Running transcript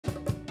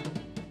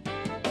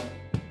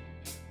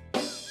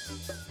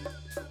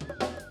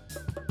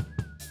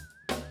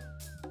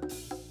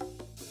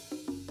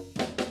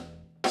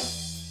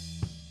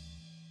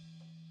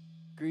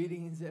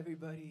Greetings,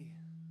 everybody.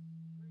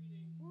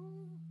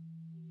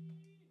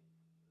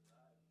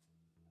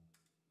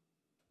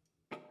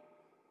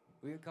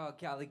 We are called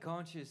Cali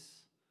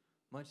Conscious.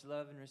 Much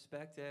love and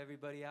respect to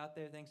everybody out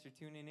there. Thanks for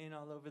tuning in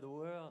all over the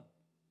world.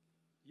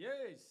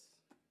 Yes.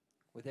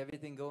 With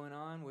everything going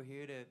on, we're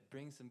here to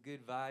bring some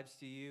good vibes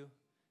to you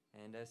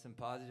and some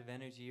positive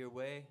energy your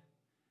way.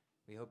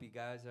 We hope you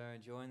guys are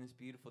enjoying this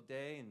beautiful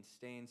day and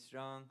staying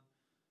strong.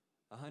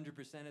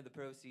 100% of the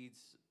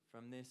proceeds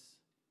from this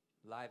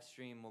live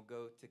stream will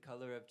go to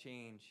Color of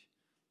Change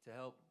to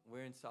help.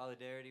 We're in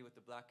solidarity with the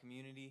Black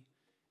community,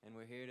 and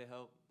we're here to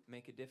help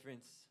make a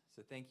difference.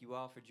 So thank you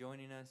all for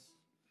joining us.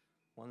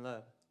 One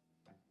love.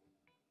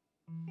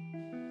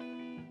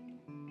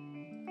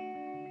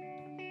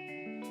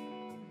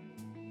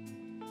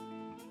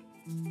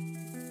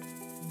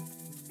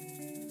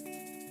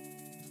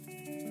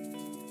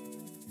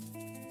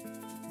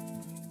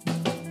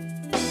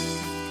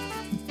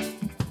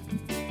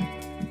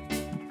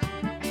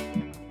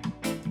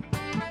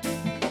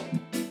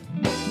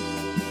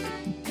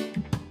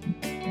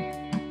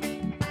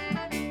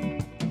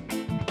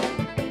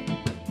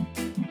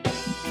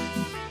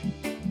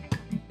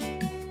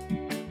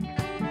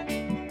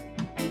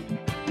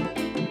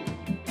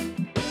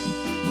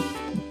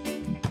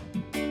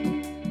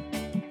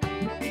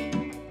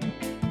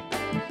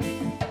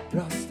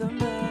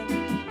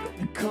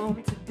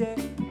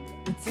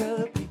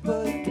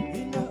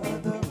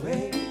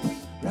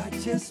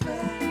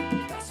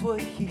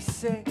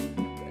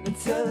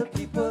 Tell the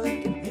people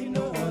it can be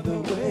no other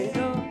way.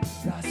 No,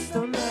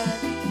 Rasta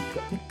man,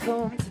 got to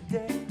come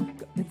today.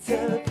 Got to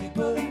tell the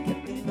people it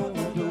can be no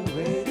other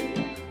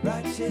way.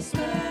 Righteous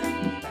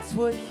man, that's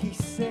what he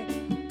said.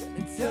 Got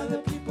to tell the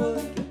people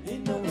it can be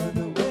no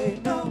other way.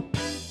 No,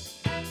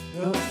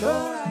 no, no,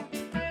 right.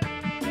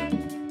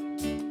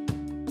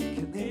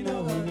 Can be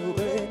no other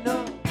way.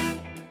 No,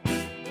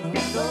 no,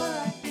 no,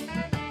 right.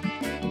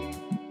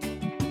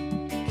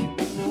 Can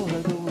be no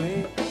other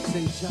way.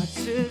 Say, Jah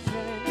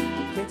children.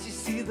 Can't you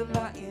see the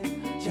lion?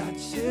 Jah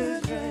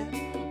children,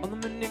 all the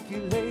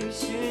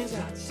manipulation.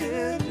 Jah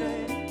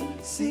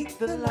children, seek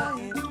the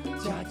lion.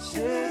 Jah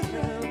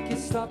children, can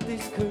stop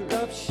this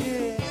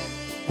corruption.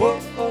 Whoa,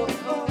 oh,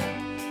 oh,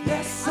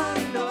 yes I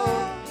know.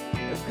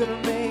 They're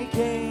gonna make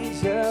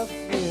angels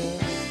feel.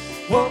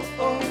 Whoa,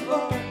 oh,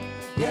 oh,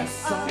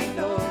 yes I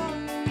know.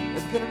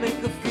 They're gonna make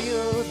her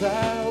feel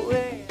that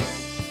way.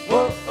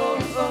 Whoa, oh,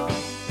 oh,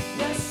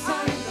 yes I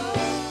know.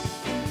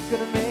 They're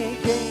gonna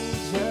make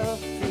angels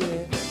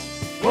feel.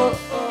 Whoa,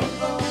 oh,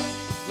 oh,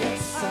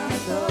 yes I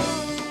know.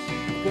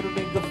 Gonna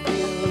make her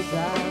feel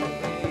that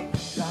way.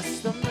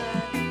 Rasta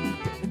man,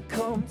 gonna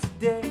come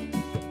today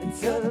and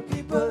tell the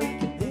people it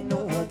can be no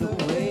other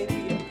way.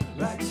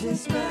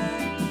 Righteous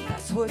man,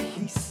 that's what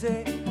he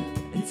said.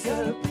 And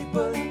tell the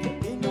people it can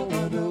be no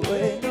other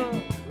way.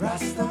 No,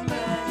 Rasta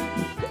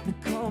man, gonna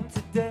come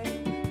today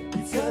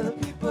and tell the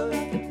people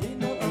it can be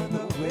no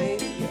other way.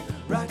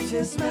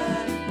 Righteous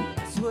man,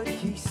 that's what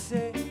he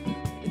said.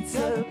 And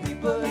tell the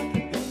people it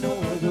can be no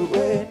other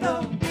way.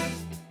 No,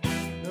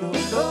 no,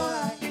 no,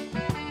 I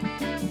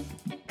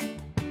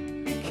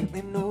can't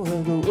be no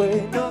other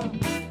way. No,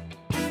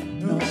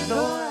 no,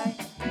 no, I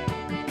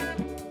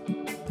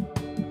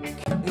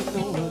can't be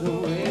no other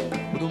way.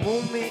 Well, the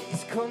moment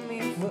is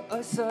coming for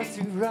us all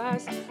to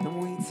rise. I'm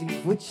waiting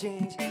for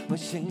change,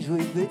 must change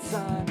with the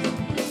time.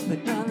 The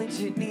knowledge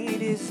you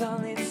need is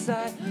all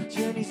inside.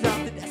 Journeys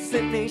not the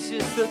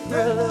destination's the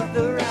thrill of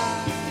the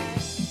ride.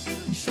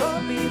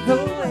 Show me the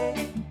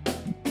way.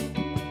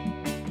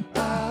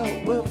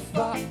 I will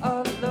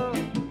follow.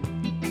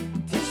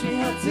 Teach me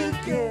how to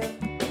give.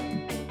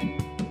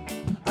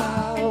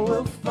 I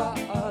will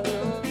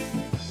follow.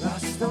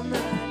 Rasta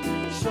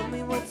man, show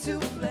me what to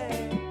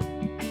play.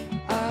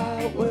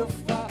 I will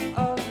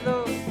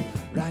follow.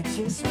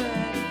 Righteous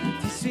man,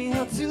 teach me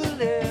how to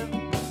live.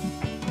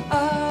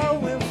 I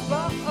will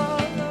follow.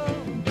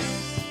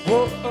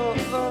 Whoa, oh,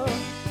 oh,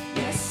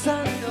 yes I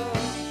know.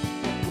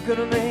 We're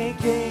gonna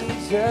make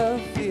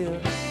angels feel.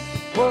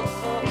 Whoa,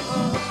 oh,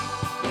 oh,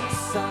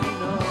 yes I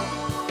know.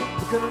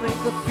 We're gonna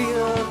make her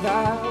feel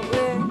that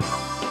way.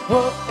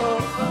 Whoa,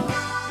 oh, oh,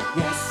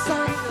 yes I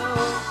know.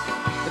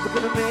 And we're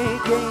gonna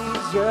make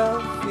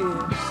angels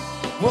feel.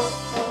 Whoa,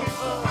 oh,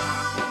 oh,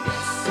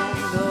 yes I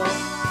know.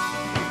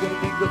 We're gonna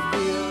make her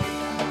feel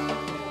that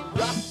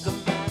way. Rock the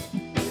man,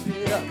 give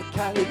it up,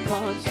 Cali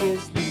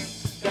consciously.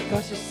 That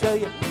conscious tell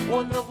you,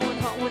 one love, one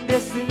heart, one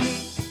destiny.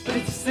 But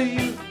it's just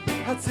you,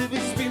 how to be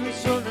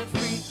spiritual and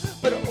free.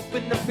 But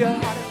open up your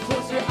heart and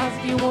close your eyes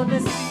if you wanna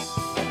see.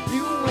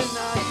 You and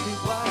I, we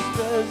watch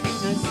the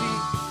unity.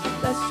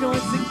 Let's join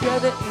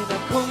together in a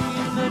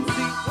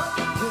community.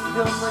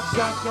 Kingdom of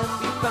Jah can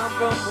be found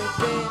from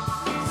within.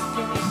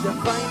 So can you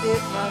find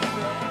it, my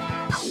friend?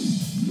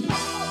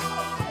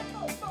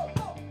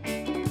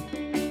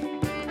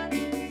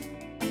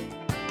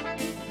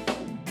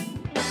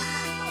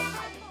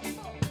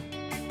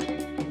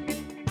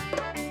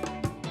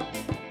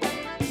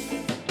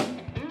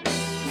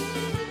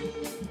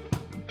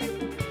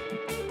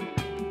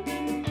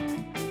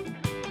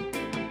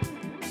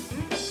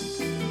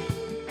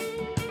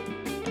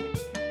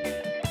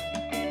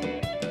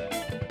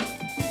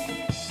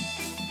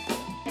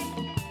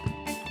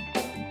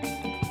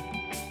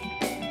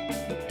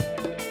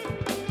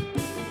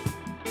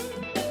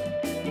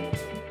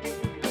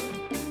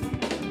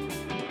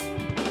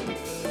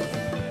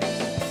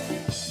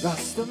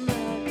 Rasta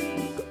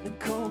man, gonna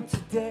come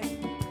today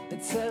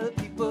and tell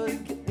people to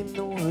get in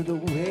no other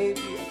way.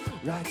 Be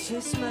a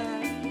righteous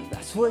man,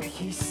 that's what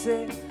he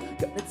said.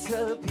 Gonna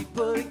tell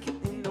people to get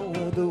in no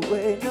other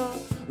way. No,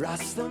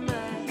 Rasta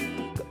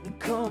man, gonna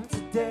come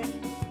today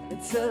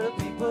and tell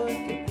people to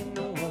get in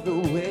no other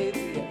way.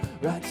 Be a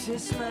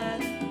righteous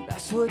man,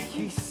 that's what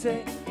he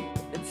said.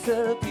 And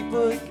tell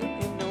people to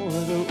get in no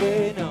other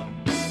way. No.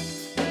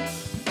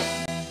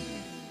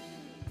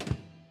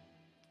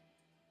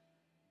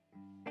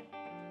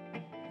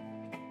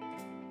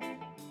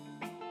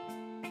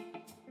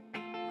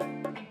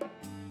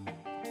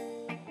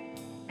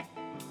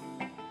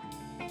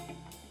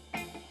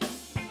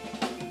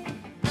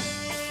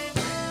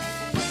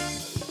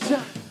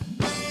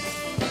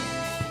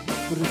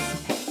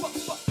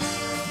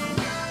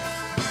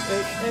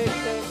 Hey, hey,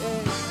 hey,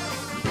 hey.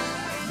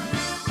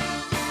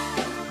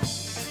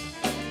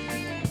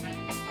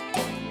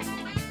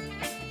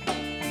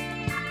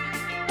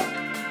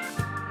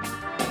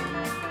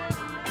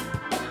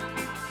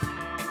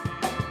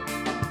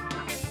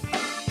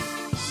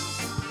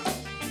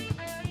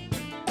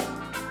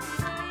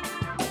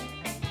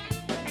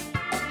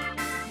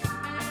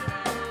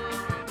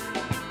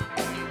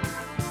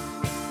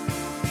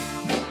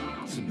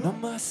 So no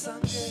más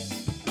sangre,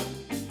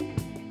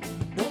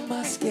 no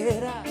más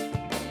guerra.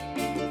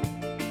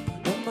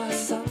 No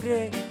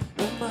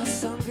más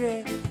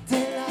sangre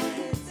de la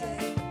gente.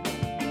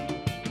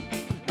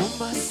 No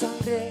más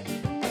sangre,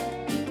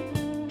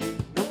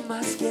 no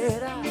más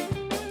guerra.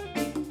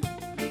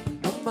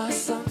 No más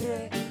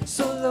sangre,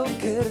 solo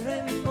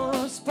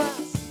queremos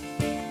paz.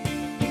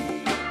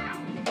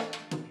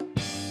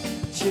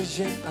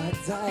 Children are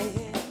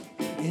dying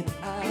in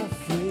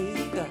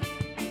Africa.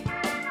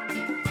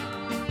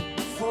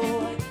 For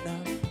right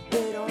now,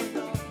 they don't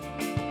know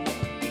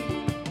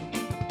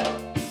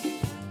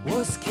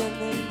what's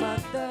killing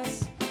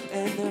mothers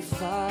and their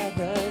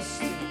fathers.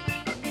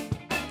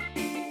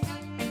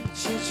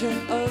 Children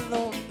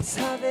alone is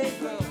how they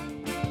grow.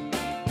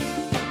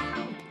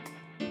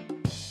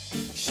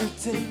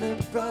 Shooting their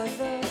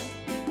brothers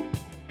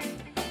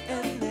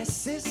and their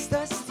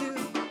sisters too.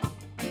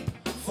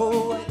 For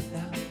what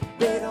now?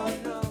 They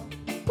don't know.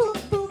 Ooh,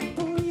 ooh,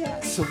 ooh, yeah.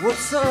 So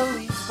what's all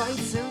we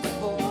fighting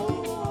for?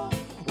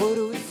 What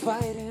are we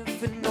fighting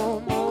for? No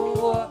more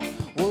war.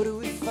 What are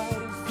we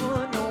fighting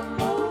for? No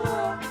more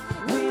war.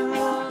 We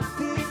want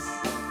peace.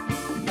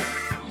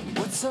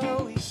 What's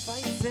all we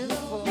fighting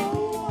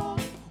for?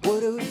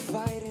 What are we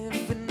fighting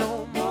for?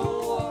 No more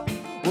war.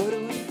 What are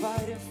we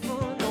fighting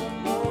for? No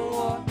more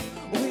war.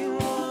 We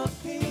want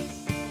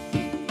peace.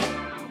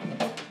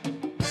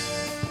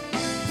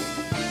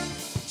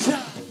 Ja.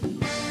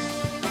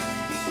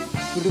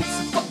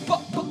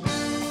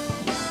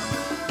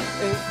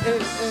 Hey, hey,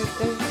 hey,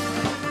 hey.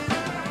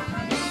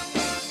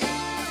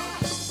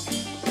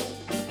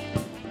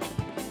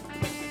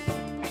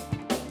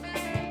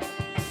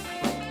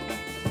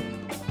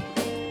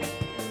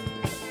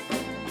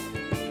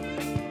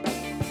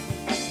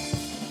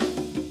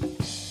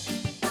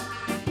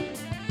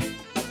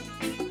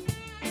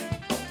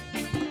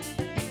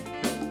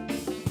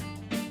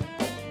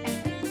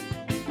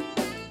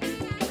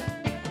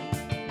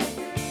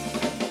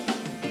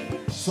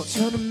 So I'm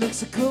trying to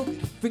Mexico,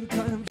 different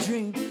kind of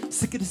dream.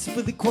 Sick of this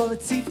silly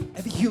quality for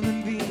every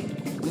human being.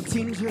 The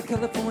teenager in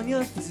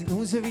California thinks he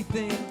knows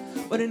everything,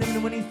 but I never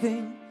know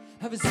anything.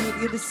 Haven't seen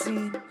the other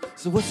scene.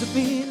 So what's it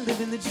mean,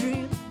 living the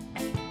dream?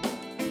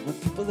 When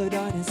people are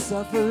dying and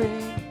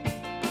suffering,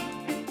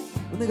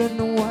 when they got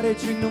no water,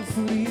 drink, no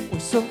food to eat, we're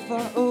so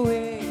far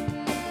away.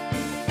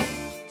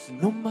 So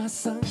no más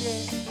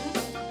sangre,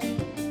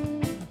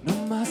 no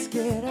más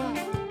guerra,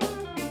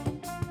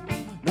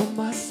 no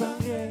más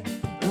sangre.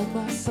 No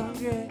más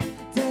sangre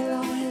de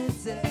la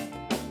gente.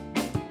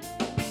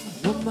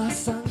 No más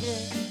sangre,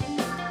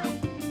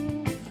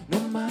 no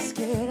más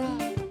guerra.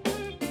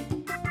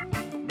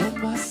 No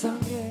más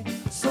sangre,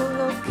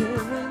 solo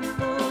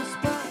queremos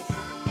paz.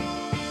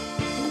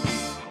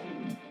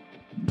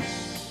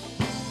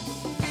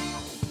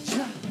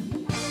 Ja.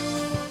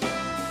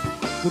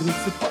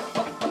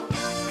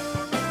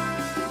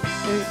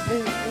 Hey,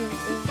 hey, hey,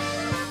 hey.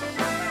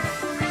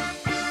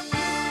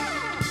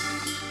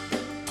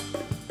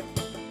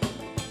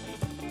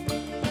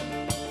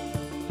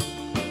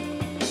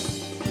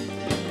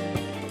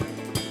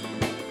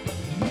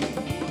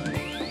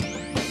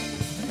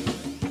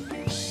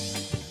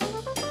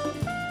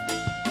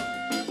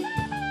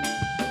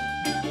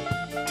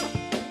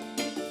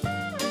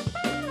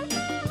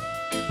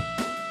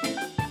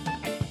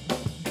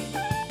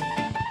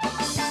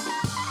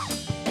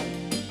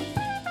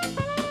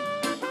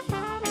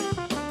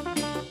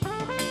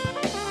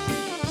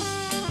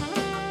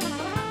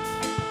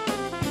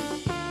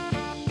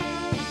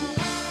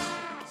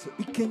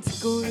 Can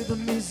take away the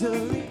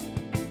misery,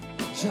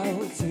 Jah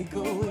will take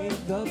away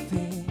the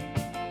pain.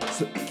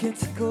 So it can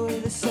take away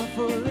the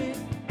suffering,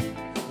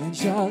 and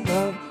Jah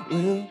love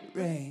will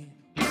reign.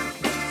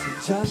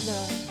 So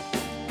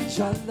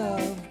Jah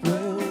love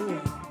will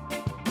reign.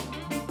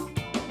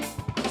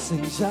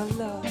 Sing Jah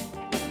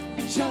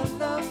your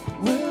love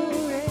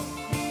will reign.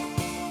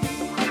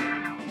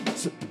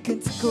 So you can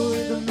take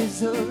away the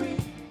misery,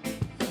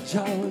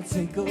 Jah will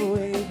take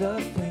away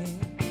the pain.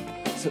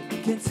 So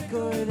you can take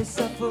away the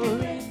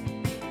suffering,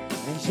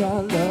 and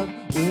your love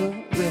will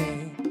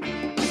reign.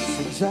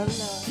 So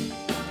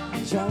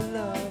your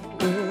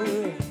love will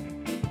reign.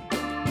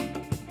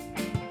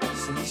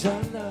 So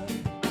your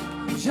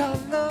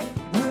love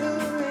will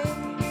reign.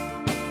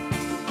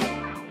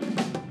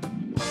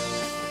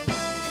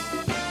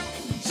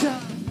 Jah.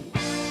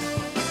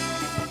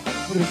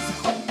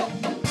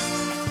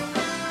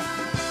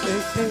 Hey,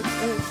 hey, hey,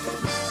 hey.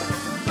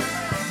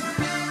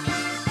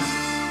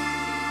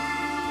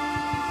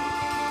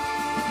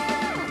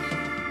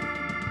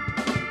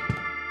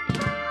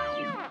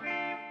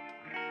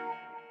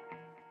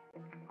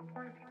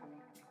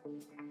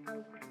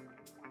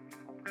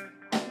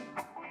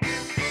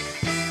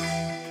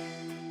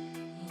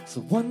 So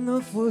one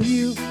love for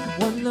you,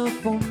 one love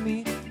for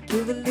me.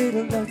 Give a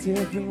little love to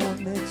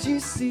everyone that you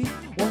see.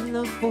 One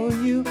love for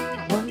you,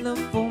 one love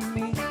for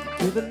me.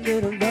 Give a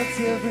little love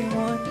to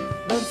everyone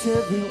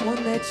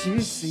that you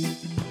see.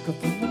 Come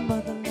from the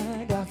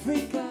motherland,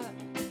 Africa,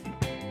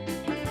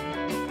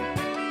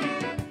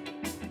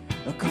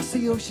 across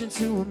the ocean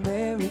to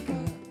America.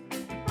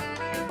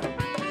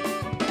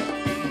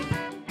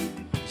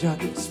 Jah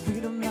gives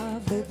freedom,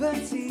 love,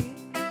 liberty.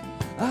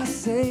 I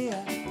say,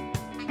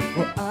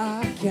 well,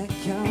 I can't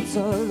count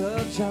all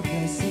of your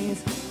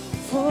blessings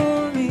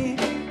for me.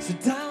 So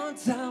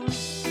downtown,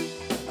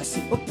 I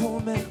see a poor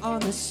man on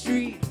the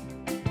street.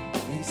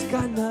 He's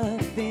got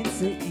nothing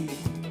to eat.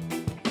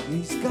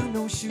 He's got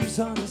no shoes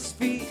on his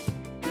feet.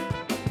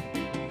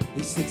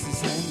 He sticks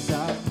his hands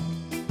out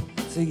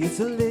to get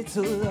a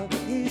little of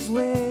his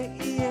way.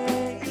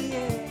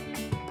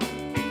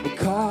 The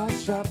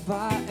cars drive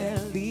by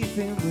and leave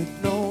him with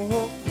no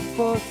hope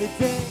for the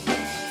day.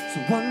 So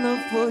one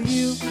love for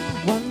you,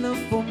 one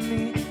love for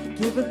me.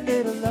 Give a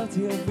little love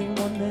to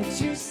everyone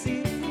that you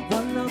see.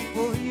 One love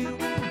for you,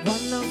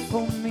 one love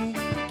for me.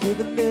 Give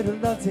a little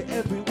love to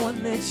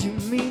everyone that you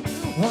meet.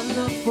 One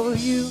love for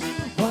you,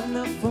 one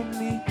love for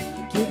me.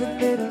 Give a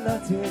little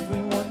love to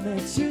everyone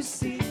that you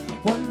see.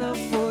 One love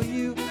for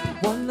you,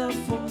 one love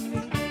for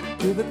me.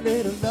 Give a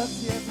little love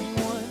to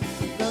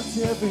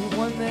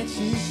everyone that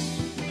you see.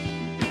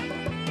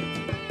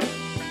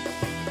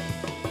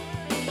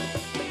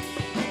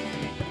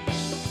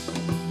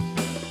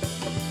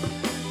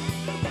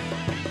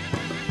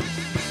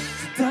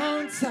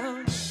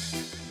 Downtown,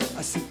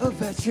 I see a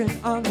veteran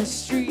on the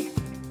street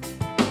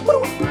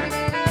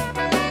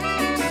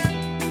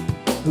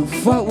who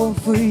fought one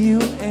for you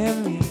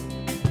and me.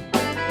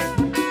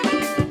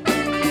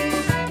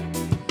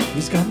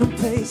 He's got no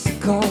place to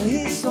call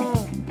his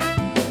own.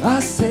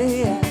 I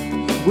say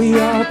we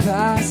are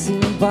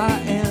passing by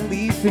and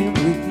leave him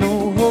with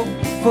no hope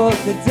for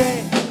the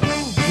day.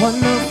 One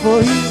love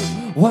for you,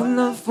 one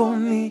love for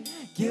me.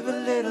 Give a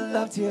little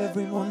love to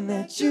everyone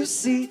that you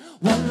see.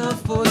 One love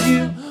for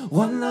you,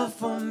 one love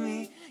for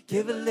me.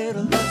 Give a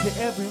little love to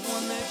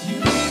everyone that you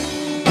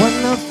meet.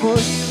 One love for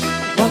you,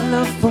 one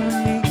love for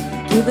me.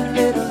 Give a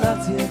little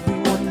love to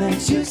everyone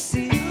that you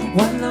see.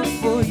 One love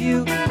for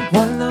you,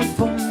 one love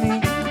for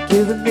me.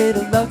 Give a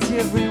little love to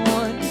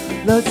everyone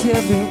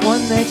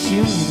that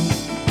you meet.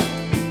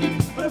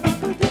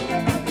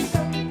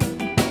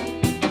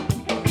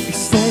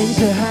 Extend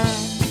your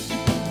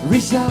hand,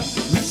 reach out,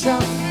 reach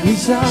out,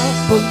 reach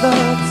out for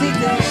love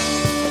today.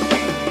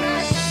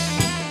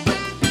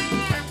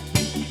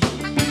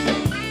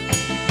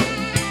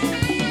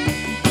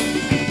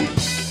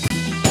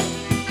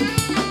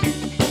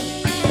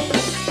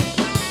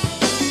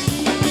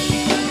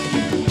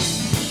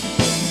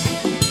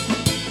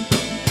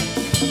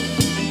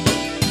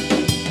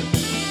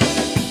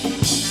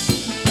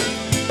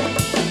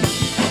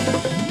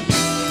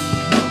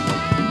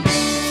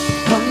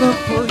 One love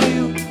for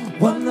you,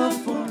 one love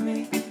for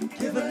me.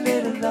 Give a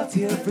little love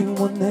to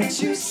everyone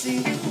that you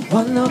see.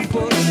 One love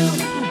for you,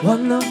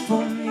 one love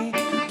for me.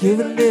 Give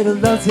a little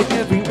love to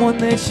everyone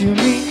that you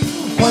meet.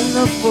 One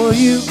love for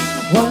you,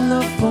 one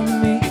love for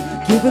me.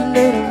 Give a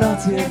little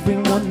love to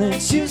everyone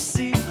that you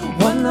see.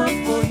 One love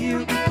for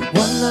you,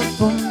 one love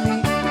for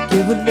me.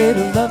 Give a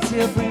little love to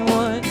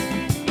everyone.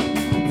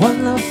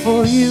 One love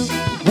for you,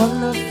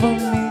 one love for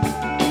me.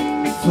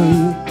 For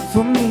you,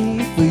 for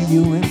me, for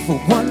you, and for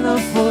one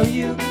love for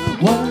you,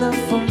 one love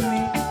for me.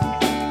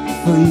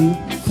 For you,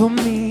 for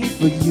me,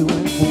 for you,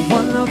 and for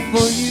one love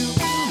for you,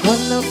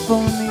 one love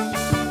for me.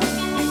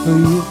 For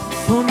you,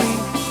 for me,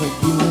 for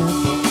you, and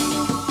for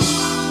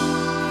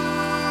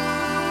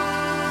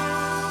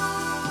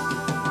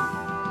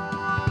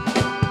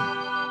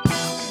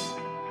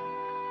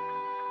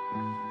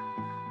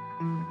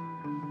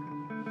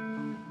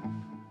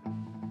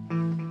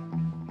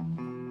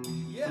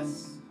yes.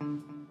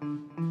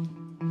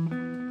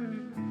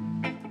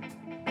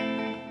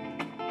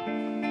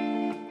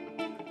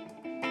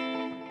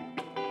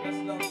 Let's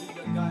love be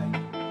your guide.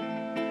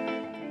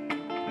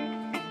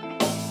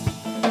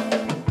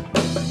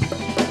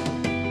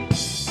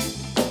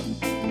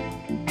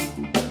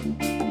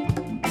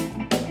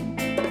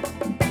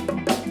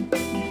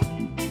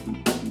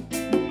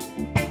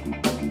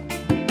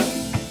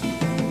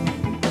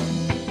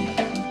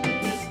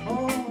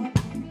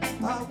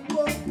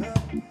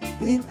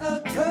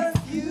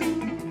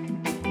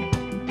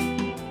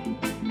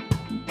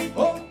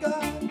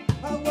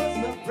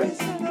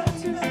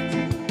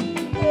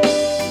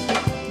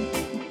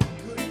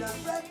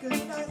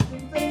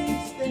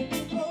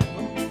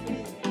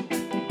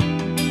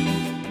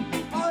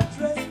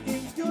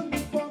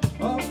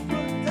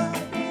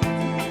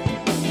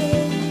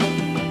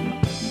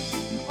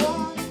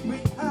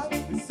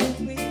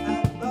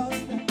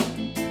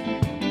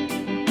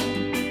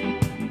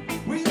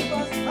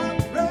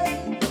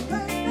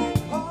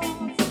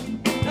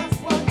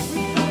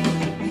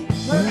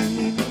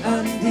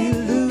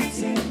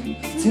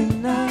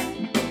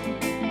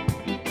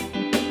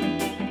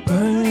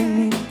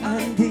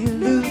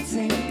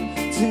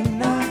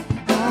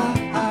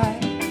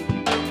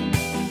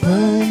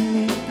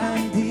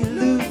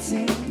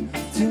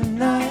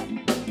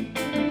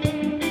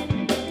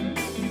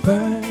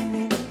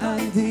 burning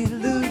and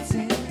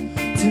diluting.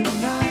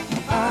 Tonight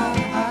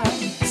I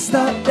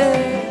stop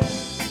there.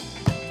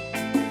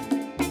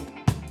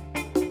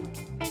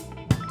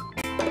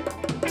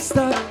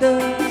 Stop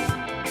there.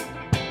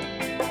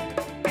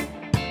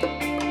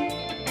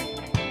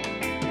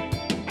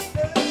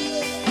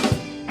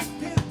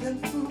 Give them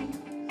food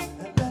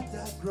and let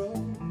that grow.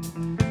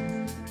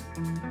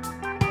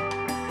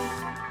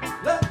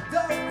 Let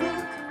that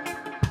root,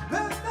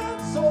 let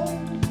that soul.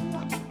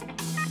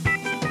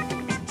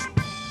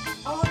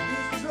 All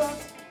these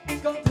drugs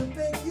is going to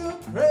make you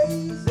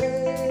crazy.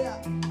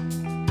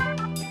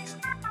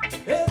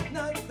 It's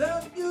not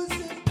the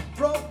music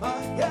from my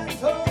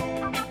ghetto.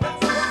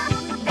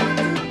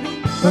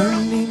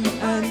 Burning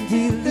and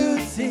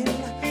diluting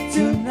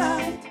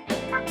tonight.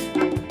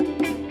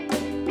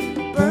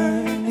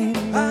 Burning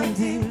and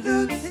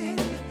diluting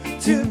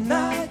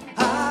tonight.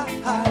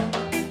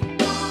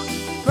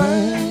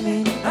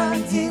 Burning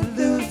and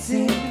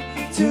diluting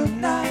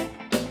tonight.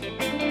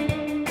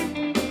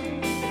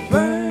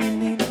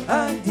 Burning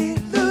and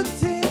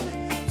diluting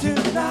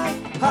tonight.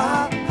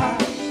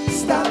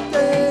 Stop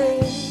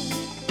it.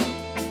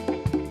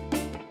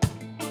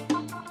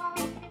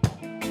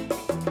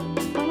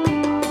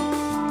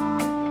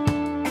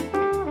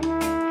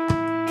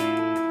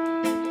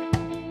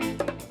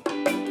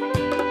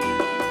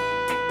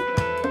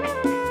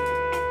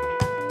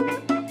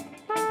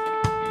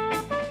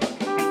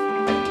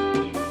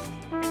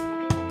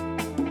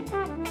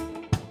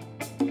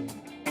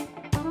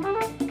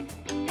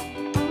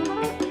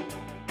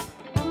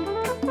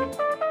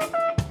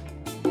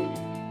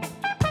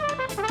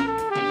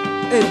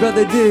 Hey,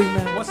 brother Dig,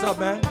 man. What's up,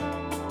 man?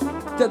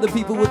 Tell the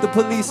people what the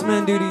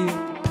policeman do to you.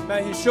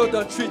 Man, he sure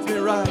don't treat me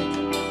right.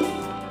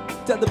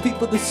 Tell the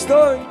people the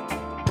story.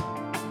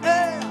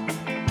 Yeah.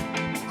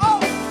 Oh!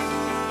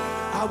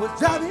 I was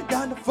driving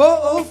down the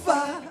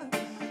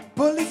 405.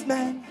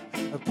 Policeman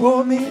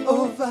pulled me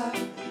over.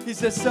 He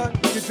said, son,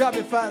 you're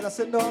driving fast. I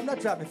said, no, I'm not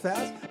driving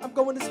fast. I'm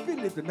going the speed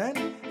limit,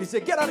 man. He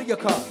said, get out of your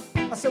car.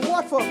 I said,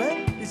 what for,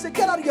 man? He said,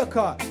 get out of your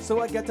car. So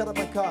I get out of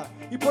my car.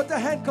 He put the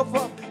handcuff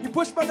up. He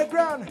pushed me on the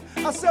ground.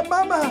 I said,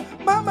 mama,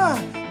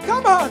 mama,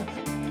 come on,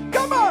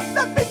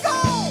 let me go.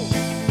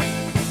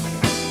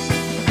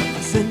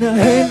 I said, now,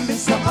 hey,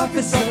 Mr.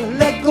 Officer,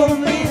 let go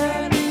my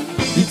hand.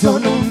 You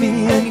don't know me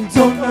and you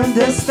don't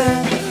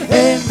understand.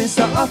 Hey,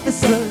 Mr.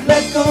 Officer,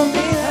 let go my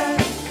hand.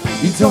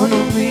 You don't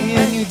know me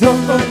and you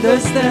don't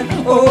understand.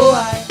 Oh,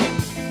 I,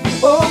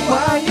 oh,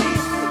 I,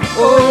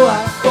 oh,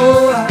 I,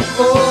 oh, I,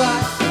 oh, I,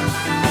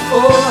 oh, I,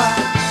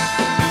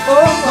 oh, I,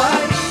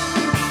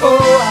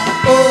 oh,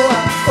 I, oh, I,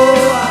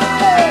 oh,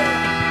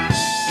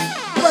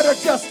 I. Brother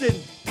Justin,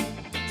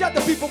 tell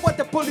the people what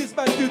the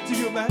policeman do to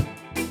you, man.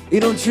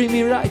 He don't treat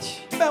me right.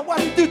 Man, what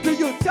he do to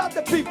you? Tell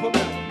the people,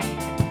 man.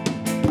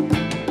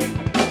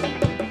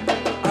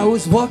 I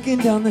was walking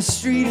down the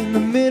street in the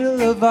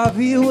middle of our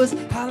view. It was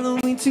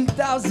Halloween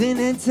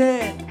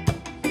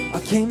 2010. I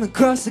came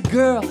across a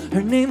girl,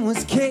 her name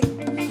was Kate.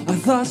 I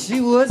thought she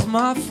was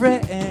my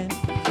friend.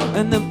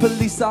 And the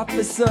police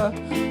officer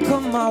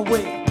come my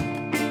way.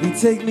 He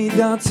take me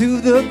down to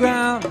the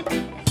ground.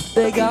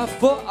 They got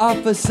 4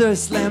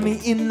 officers, slam me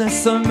in the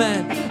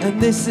cement.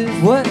 And this is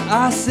what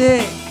I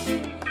say.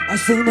 I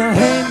say, now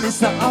hey,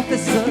 Mr.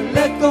 Officer,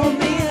 let go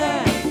me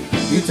hand.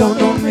 You don't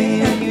know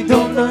me and you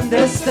don't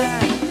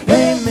understand.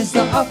 Hey,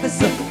 Mr.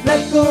 Officer,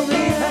 let go me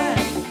hand.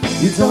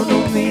 You don't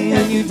know me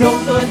and you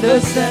don't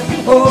understand.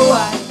 Oh,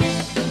 I,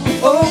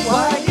 oh,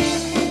 I,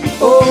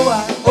 oh,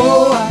 I,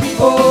 oh, I,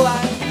 oh,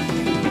 I,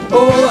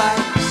 oh, I,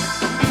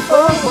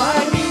 oh,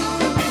 I,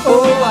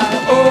 oh,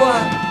 I, oh, I,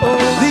 oh.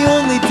 The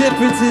only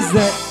difference is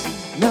that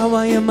now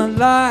I am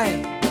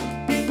alive.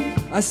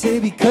 I say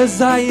because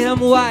I am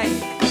white.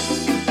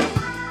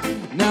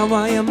 Now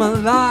I am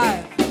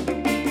alive.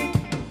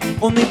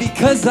 Only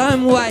because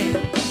I'm white.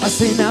 I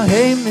say now,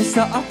 hey,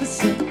 Mr.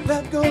 Officer,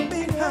 Let go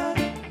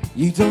behind.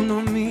 you don't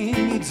know me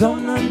and you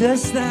don't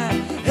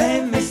understand.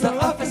 Hey, Mr.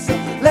 Officer,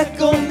 let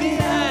go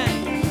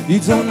behind. You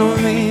don't know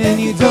me and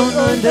you don't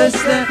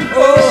understand.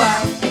 Oh,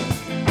 I,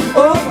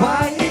 oh,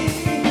 I,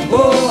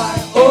 oh, I,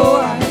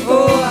 oh, I,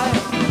 oh, I,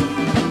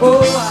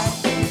 oh, I,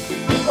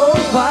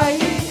 oh, I,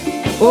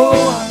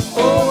 oh, I,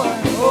 oh, I,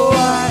 oh, I.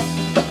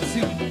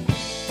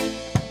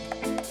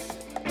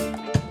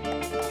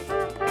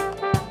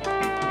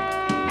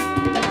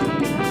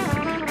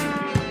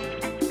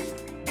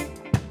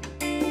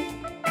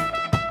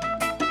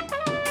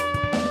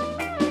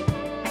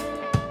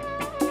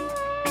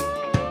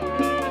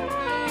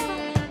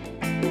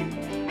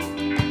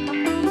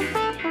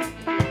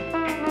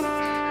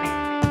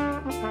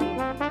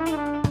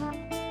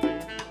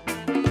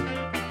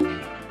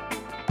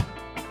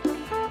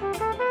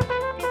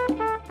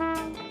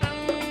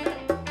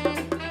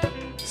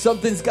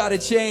 Something's got to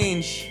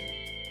change.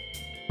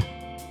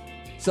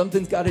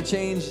 Something's got to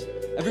change.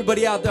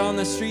 Everybody out there on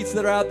the streets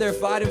that are out there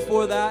fighting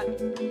for that,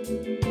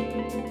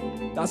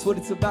 that's what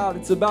it's about.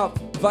 It's about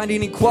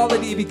finding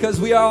equality because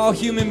we are all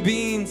human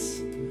beings.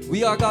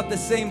 We all got the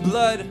same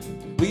blood.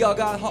 We all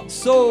got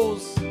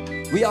souls.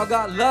 We all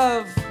got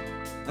love.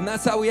 And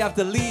that's how we have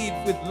to lead,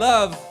 with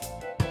love.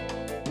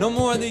 No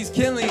more of these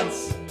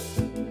killings.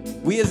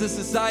 We as a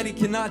society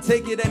cannot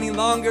take it any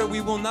longer. We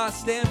will not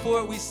stand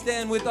for it. We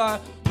stand with our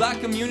black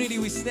community.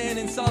 We stand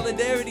in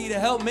solidarity to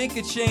help make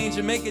a change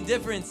and make a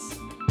difference.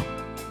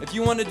 If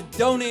you want to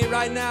donate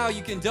right now,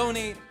 you can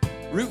donate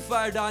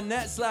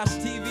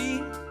rootfire.net/TV.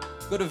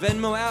 Go to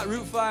Venmo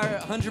 @rootfire.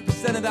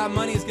 100% of that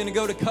money is going to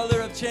go to Color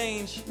of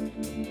Change,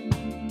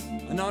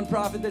 a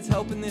nonprofit that's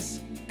helping this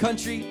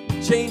country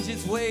change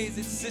its ways.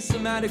 Its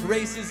systematic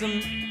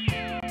racism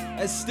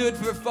has stood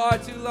for far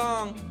too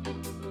long.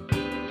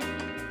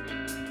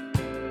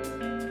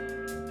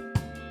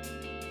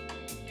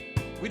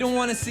 We don't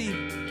want to see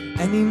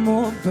any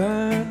more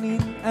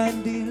burning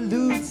and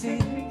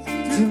diluting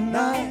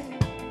tonight.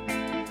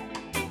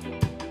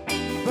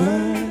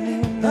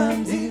 Burning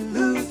and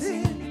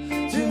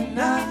diluting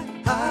tonight.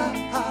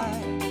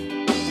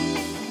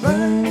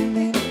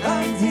 Burning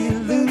and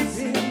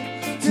diluting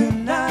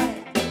tonight.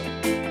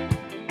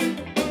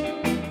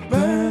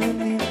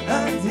 Burning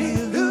and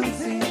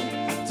diluting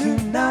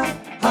tonight.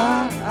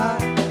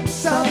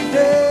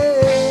 Someday.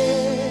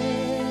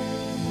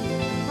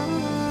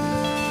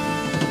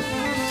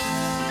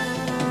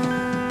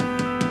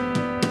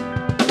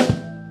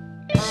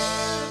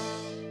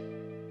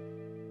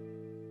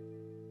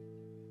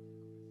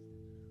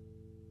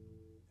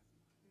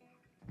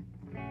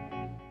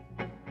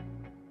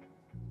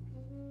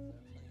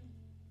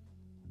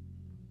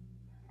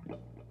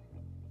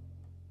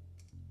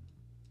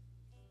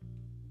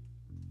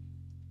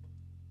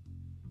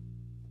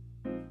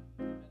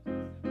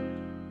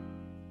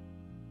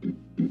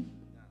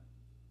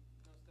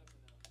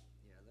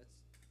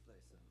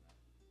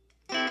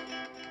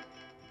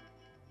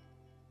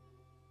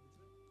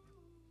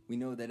 We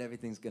know that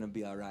everything's gonna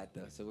be all right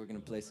though, so we're gonna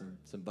play some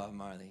Bob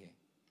Marley here.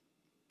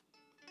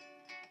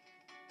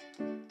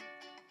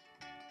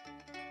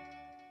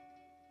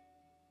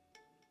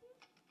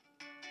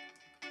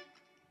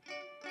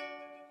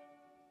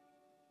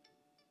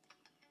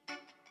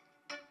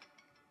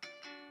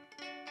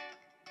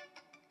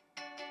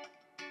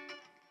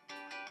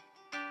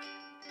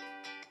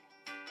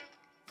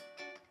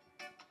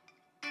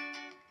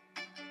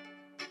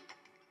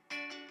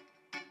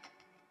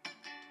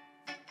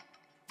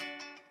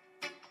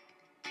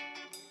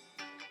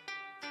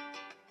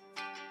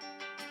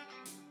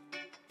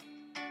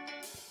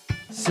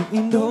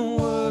 Saying don't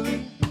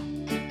worry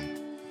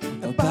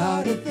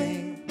about a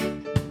thing,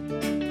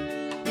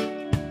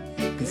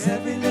 'cause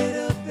every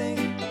little thing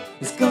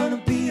is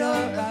gonna be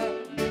alright.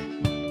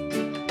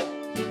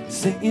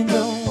 Saying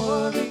don't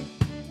worry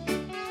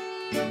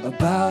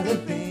about a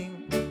thing,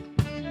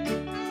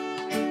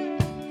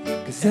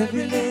 'cause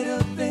every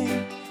little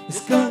thing is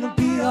gonna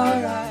be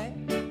alright.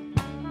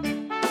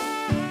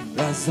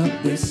 Rise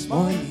up this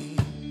morning,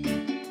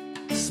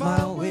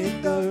 smile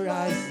with the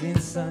rising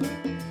sun.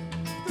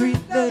 3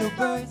 little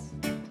birds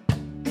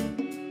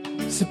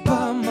sit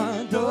by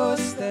my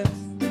doorsteps,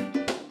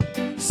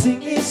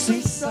 singing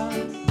sweet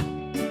songs,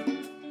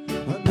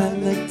 with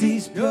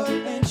melodies pure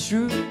and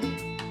true,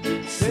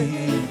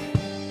 saying,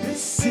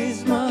 this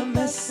is my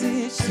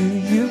message to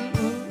you.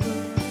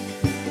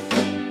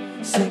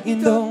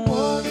 Saying don't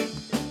worry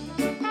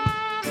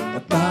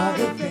about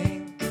a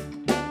thing,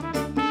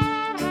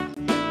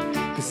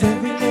 'cause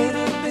every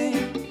little thing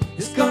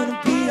is gonna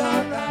be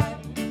alright.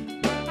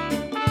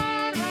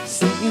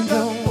 Saying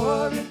don't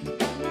worry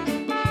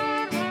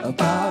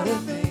about a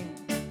thing,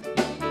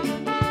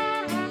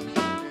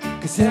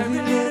 'cause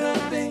every little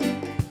thing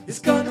is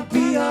gonna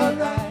be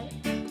alright.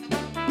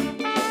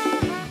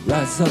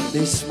 Rise up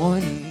this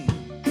morning,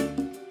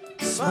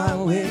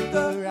 smile with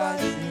the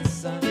rising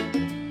sun.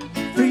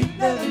 3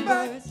 little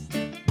birds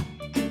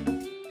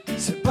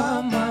sit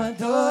by my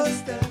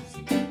doorsteps,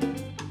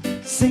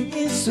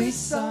 singing sweet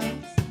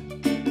songs,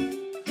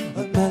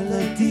 with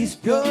melodies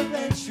pure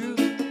and true,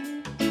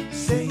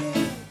 saying,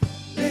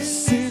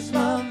 this is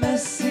my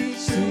message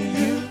to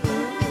you.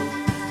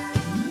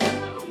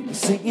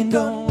 Singing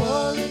don't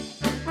worry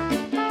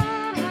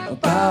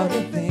about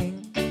a thing,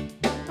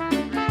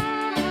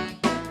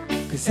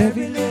 'cause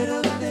every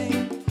little thing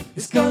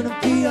is gonna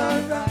be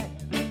alright.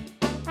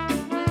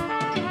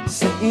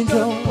 Saying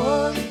don't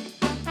worry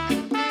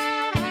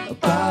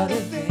about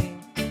a thing,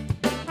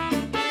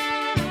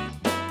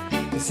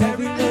 'cause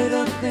every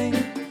little thing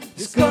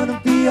is gonna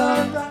be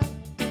alright.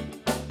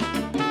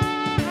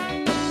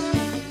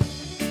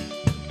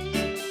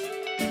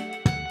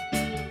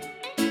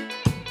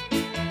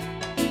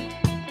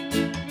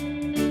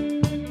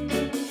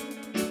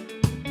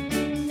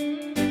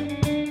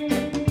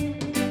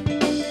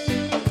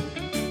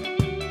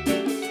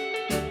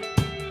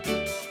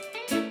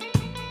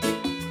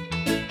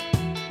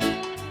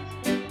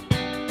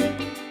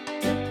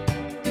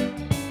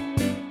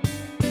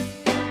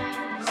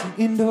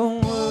 And don't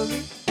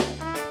worry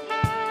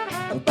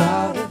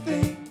about a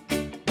thing,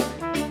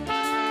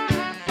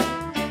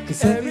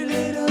 'cause every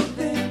little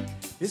thing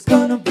is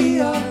gonna be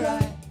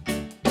alright.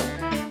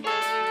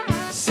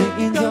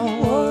 Saying don't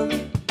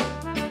worry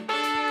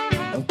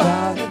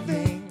about a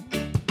thing,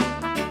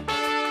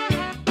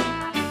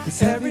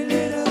 'cause every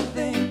little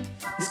thing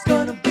is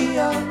gonna be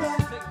alright.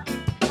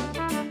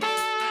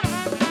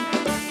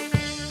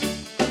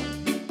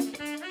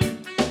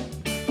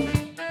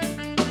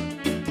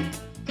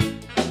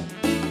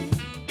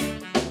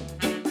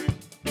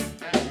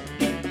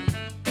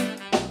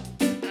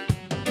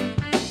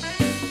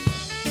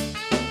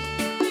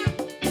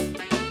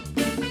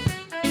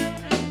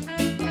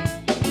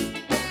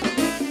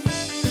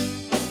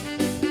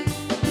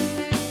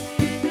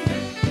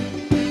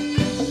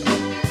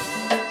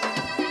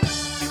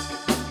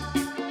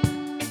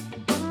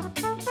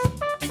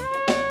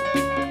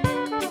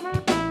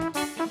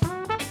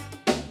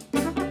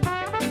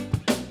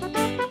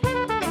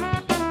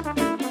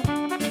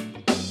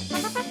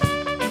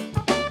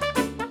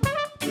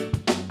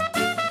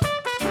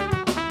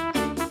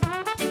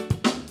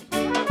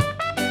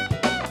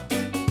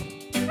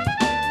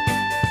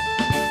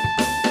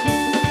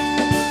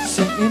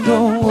 Saying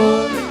don't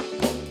worry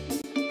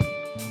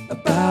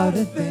about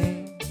a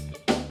thing,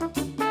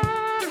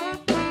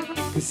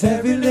 'cause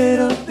every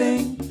little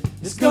thing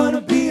is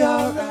gonna be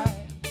alright.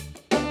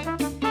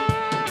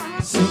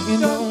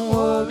 Saying don't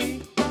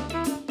worry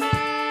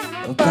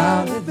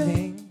about a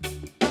thing,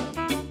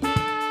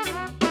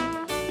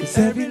 'cause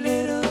every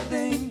little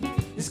thing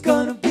is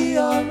gonna be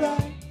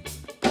alright.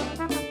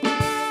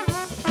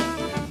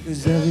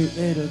 'Cause every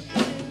little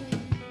thing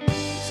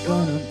is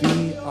gonna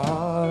be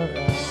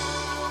alright.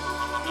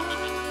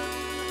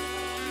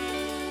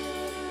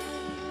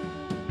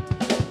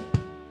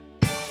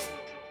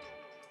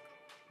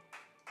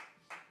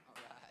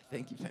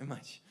 Thank you very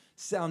much.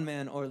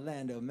 Soundman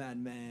Orlando,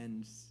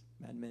 Madman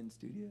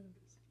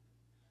Studios.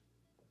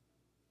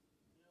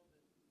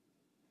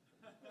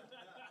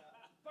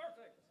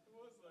 Perfect.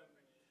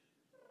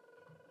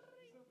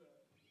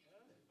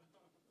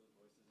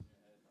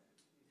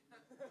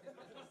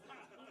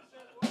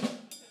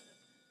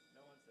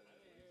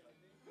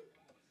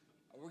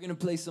 We're gonna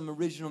play some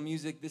original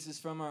music. This is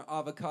from our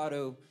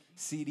Avocado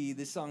CD.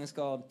 This song is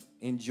called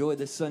Enjoy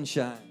the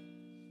Sunshine.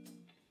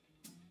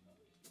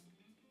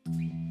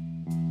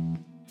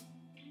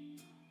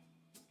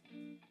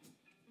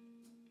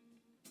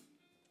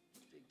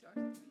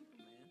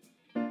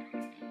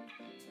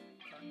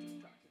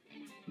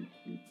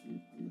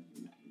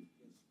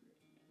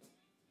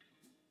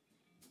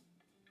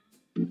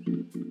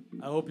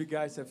 I hope you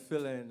guys are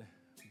feeling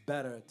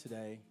better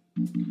today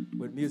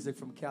with music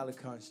from Cali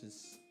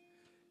Conscious.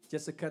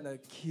 Just to kind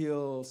of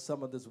kill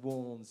some of those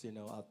wounds, you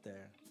know, out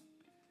there.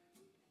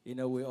 You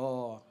know, we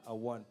all are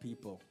one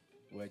people.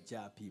 We're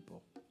Jah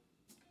people.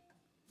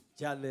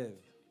 Jah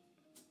live.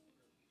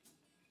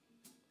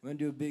 We're gonna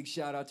do a big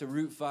shout out to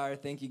Root Fire.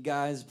 Thank you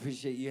guys.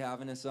 Appreciate you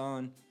having us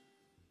on.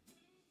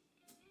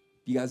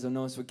 You guys don't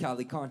know us, we're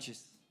Cali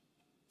Conscious.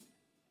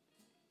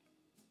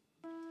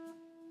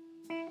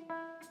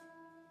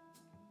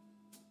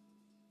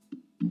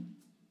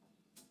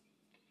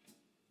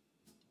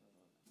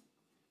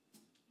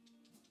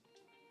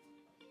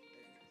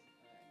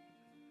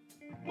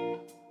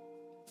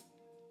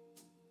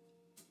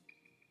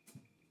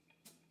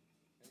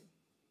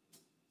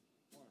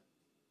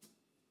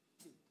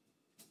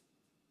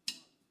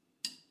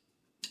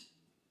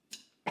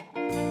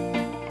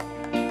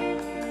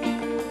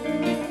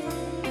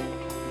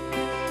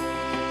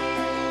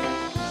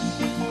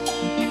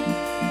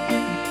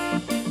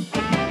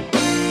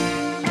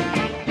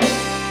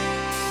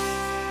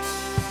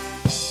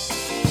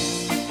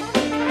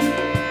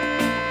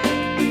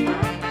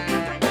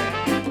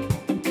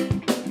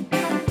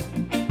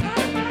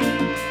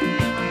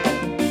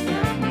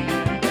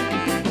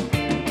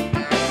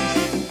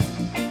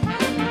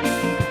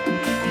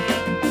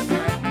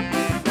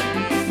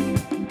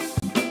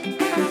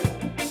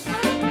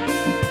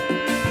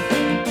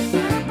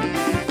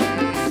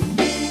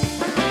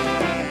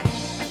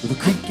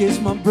 Is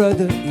my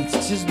brother, he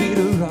teaches me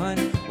to run.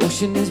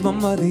 Ocean is my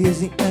mother, is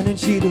the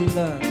energy to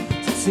love.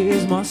 Texas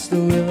is my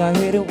story, I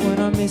hate it when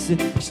I miss it.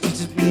 She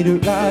teaches me to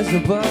rise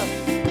above.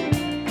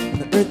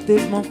 The earth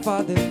is my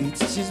father, he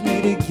teaches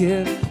me to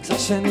give.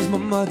 Sunshine is my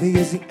mother,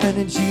 is the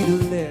energy to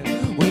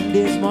live. Wind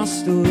is my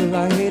story,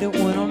 I hate it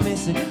when I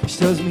miss it. She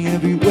tells me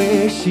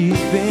everywhere she's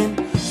been.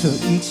 So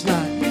each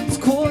night it's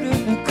colder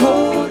and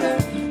colder.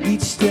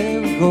 Each day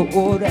we go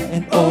older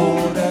and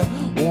older.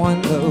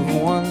 One love,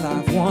 one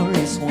life, one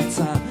race, one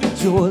time.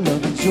 Enjoy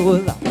love,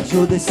 enjoy life,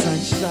 enjoy the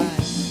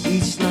sunshine.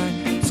 Each night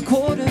it's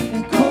colder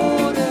and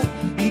colder.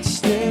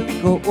 Each day we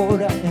go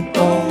older and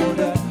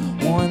older.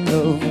 One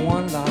love,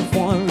 one life,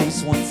 one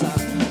race, one time.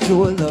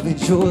 Enjoy love,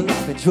 enjoy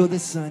life, enjoy the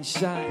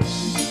sunshine.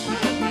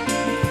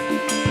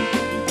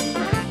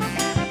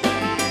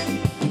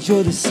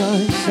 Enjoy the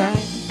sunshine.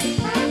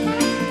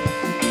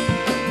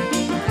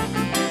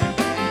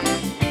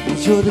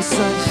 Enjoy the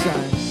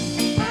sunshine.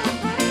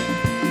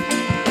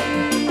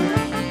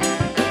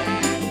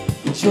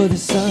 Enjoy the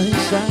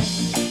sunshine.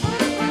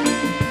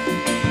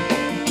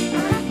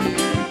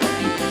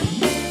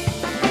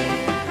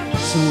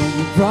 So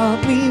you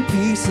brought me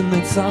peace in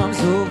the times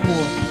of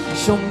war. You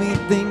showed me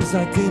things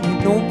I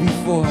didn't know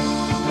before.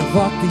 And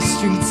walk these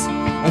streets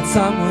a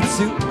time or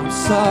two. I'm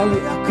sorry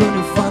I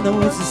couldn't find the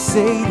words to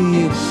say to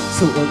you.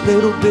 So a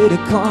little bit of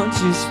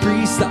conscious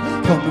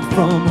freestyle coming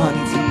from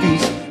Huntington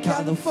Beach,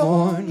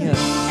 California.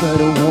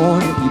 Better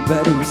warn you, you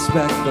better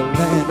respect the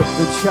land of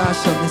the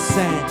trash on the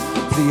sand.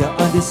 Do you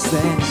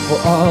understand?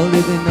 We're all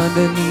living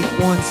underneath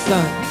one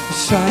sun,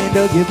 just trying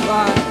to get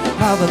by,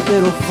 have a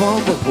little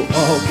fun, but we're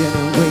all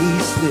getting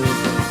wasted.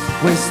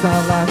 Waste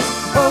our lives.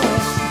 Oh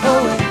wait, oh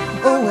wait,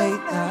 oh wait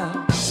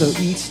now. So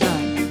each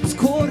night it's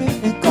colder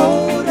and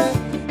colder.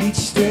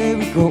 Each day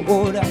we grow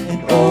older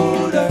and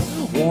older.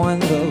 One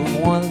love,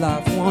 one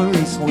life, one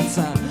race, one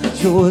time.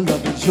 Enjoy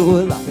love,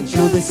 enjoy life,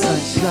 enjoy the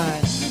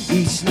sunshine.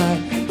 Each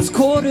night it's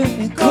colder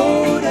and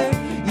colder.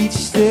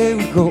 Each day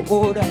we grow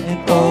older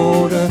and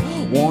older.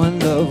 One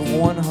love,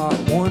 one heart,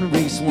 one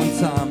race, one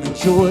time.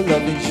 Enjoy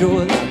love,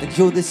 enjoy life,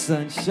 enjoy the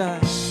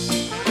sunshine.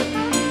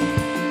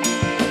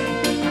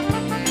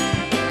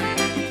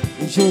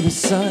 Enjoy the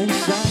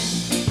sunshine.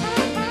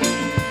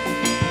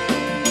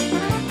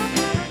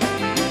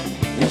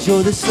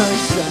 Enjoy the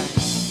sunshine.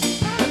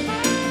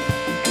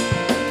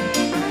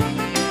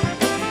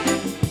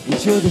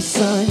 Enjoy the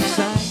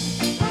sunshine.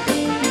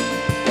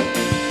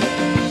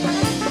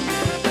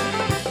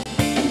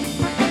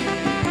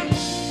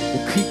 The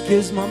creek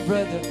is my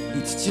brother,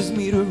 he teaches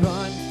me to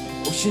run.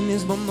 Ocean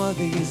is my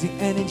mother, is the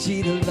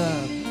energy to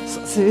love.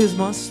 Sunset is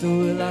my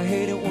story, I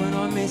hate it when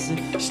I'm missing.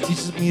 She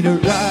teaches me to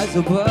rise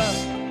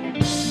above.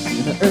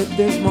 In the earth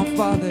there's my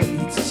father, he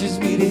teaches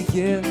me to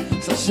give.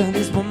 Sunshine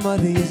is my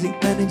mother, is the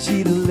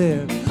energy to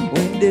live.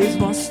 Wind is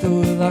my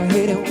stool, I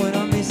hate it when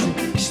I miss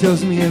it. She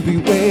tells me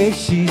everywhere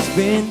she's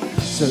been.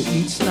 So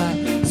each night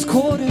it's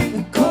colder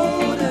and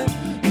colder.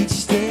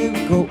 Each day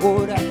we grow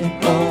older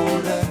and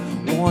older.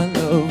 One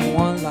love,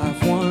 one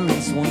life, one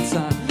race, one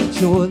time.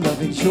 Enjoy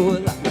love, enjoy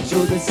life,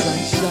 enjoy the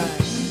sunshine.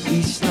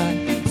 Each night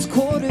it's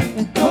colder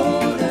and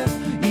colder.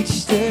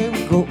 Each day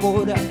we grow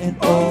older and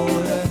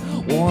older.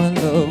 One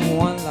love,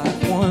 one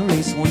life, one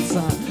race, one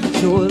time.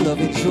 Enjoy love,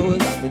 enjoy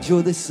life,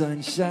 enjoy the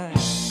sunshine.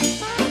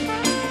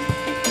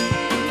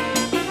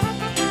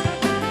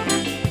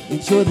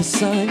 Enjoy the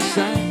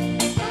sunshine.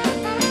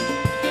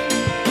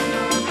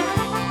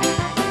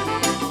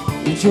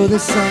 Enjoy the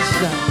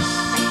sunshine.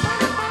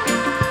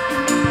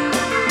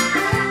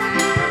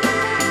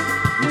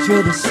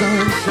 Enjoy the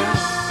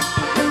sunshine.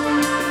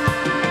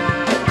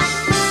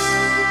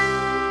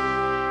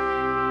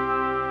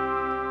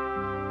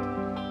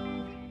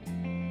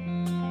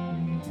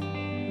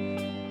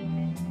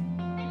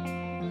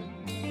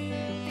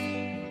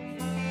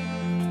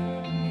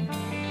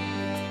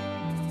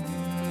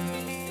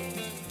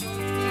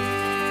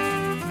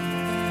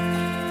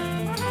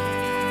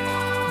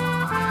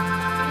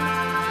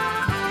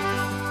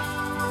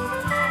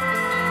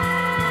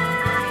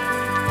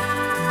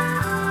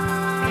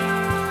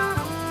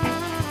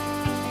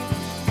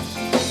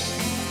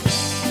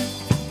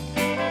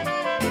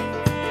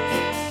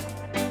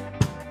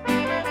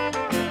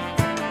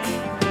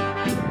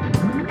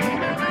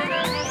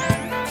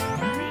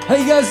 How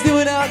you guys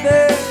doing out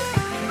there?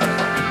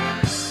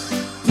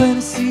 Plant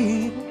a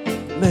seed,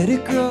 let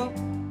it grow,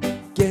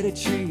 get a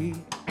tree.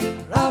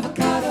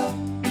 Avocado,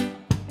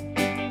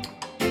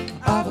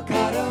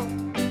 avocado.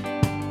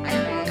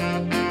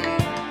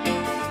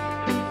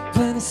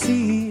 Plant a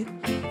seed,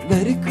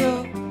 let it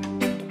grow,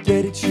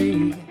 get a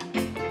tree.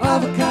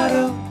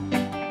 Avocado,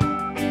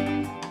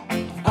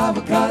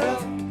 avocado.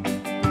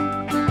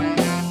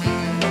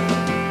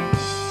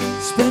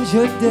 Spend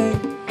your day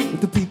with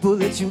the people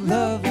that you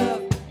love.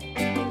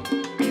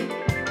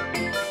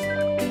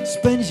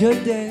 Spend your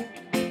day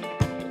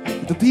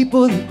with the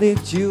people that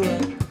lift you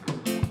up.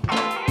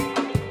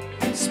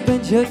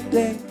 Spend your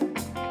day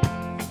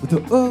with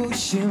the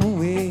ocean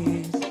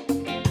waves.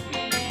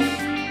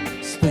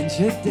 Spend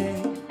your day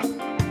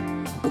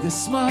with a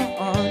smile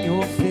on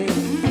your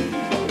face.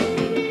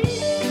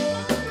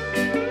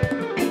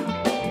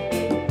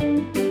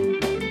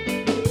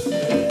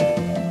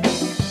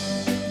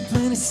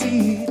 Plant a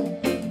seed,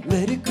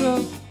 let it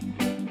grow,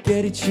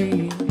 get a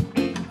tree.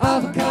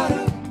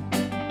 Avocado,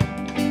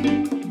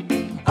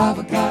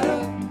 avocado.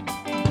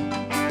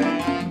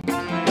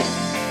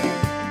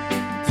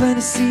 Plant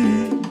a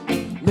seed,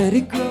 let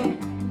it grow,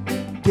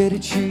 get a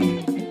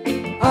tree.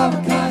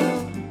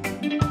 Avocado,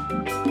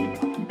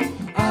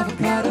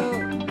 avocado.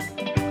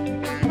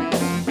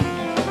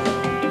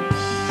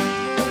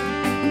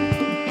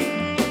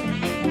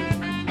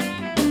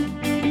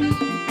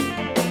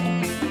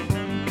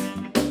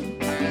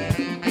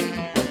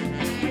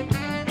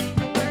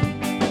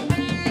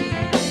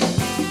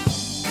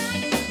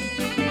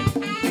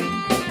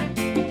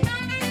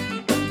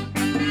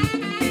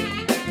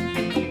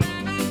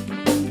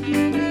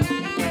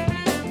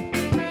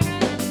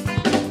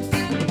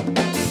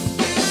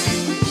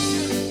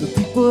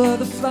 People are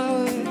the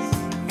flowers,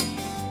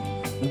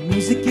 the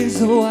music is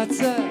the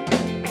water.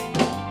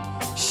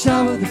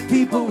 Shower the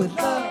people with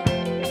love.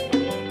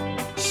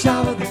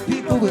 Shower the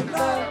people with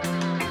love.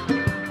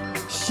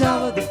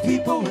 Shower the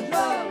people with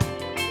love.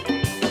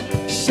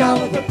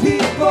 Shower the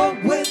people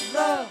with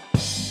love.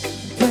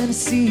 Plant a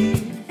seed,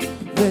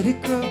 let it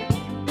grow,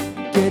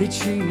 get a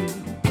tree.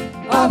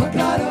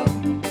 Avocado,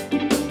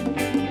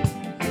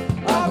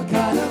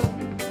 avocado.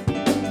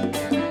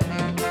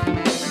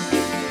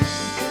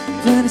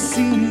 Plant a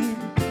seed,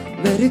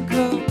 let it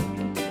grow,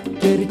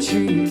 get a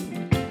tree.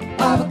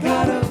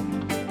 Avocado,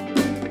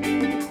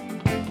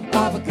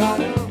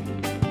 avocado.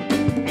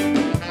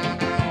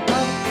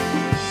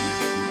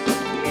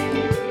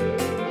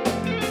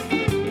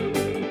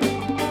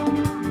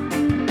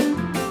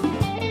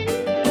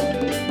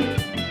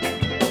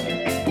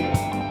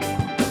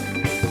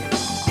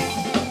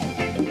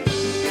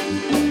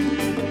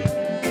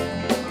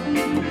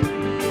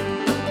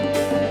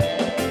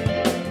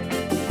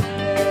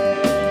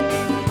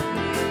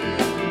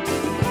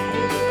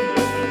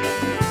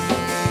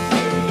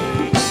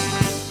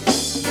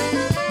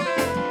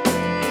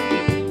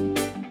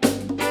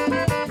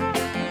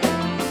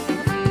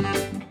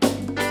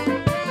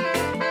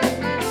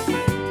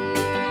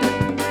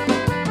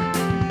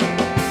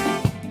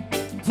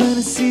 Plant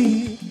a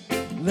seed,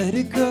 let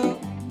it grow,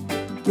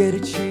 get a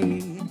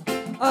tree.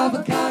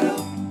 Avocado,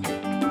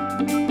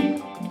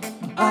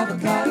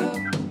 avocado.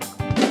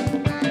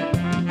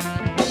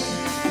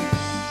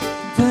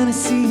 Plant a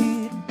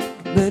seed,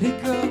 let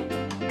it grow,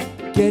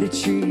 get a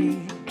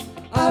tree.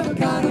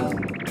 Avocado,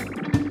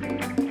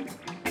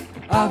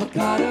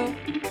 avocado,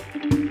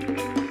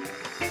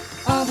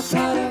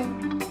 avocado,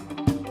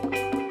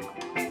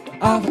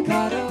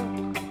 avocado.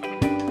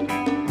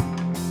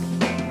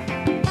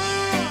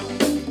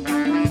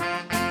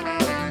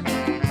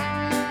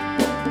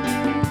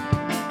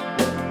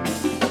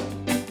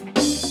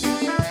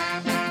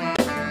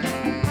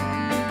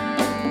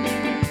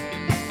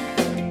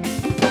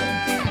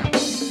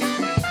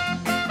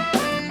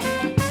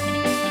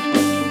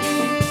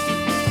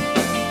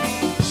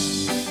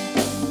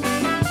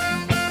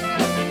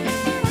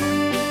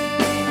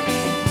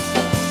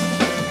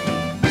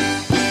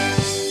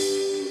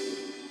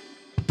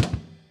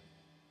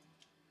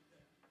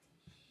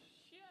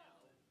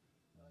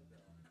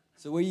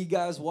 So where you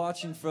guys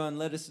watching from?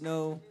 Let us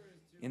know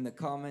in the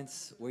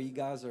comments where you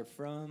guys are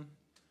from,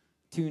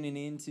 tuning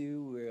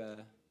into.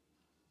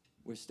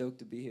 We're stoked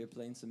to be here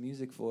playing some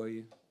music for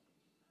you.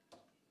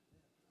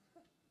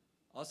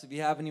 Also, if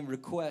you have any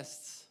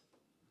requests,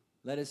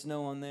 let us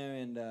know on there,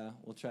 and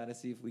we'll try to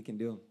see if we can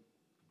do them.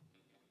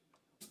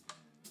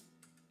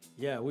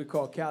 Yeah, we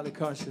call Cali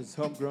Conscious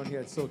homegrown here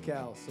at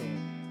SoCal. So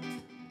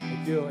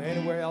if you're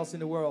anywhere else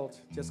in the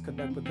world, just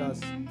connect with us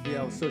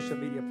via our social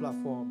media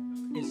platform.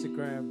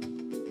 Instagram,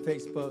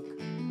 Facebook,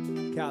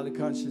 Cali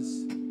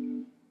Conscious.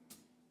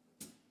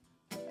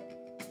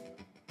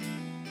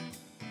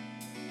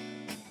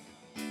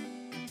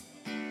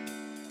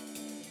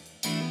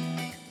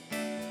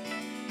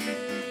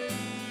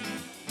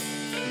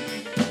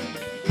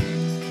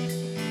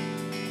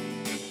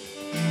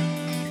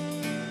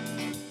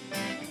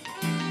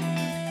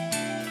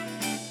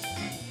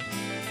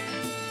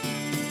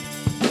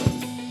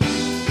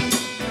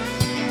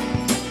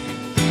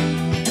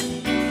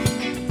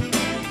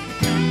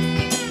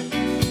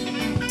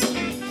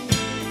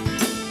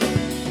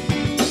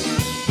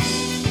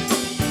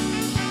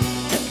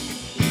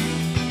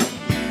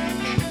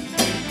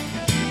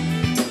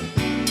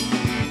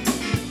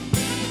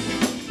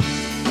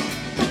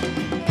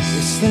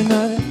 It's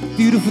another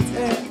beautiful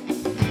day.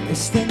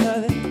 It's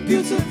another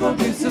beautiful,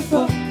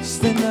 beautiful. It's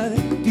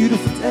another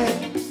beautiful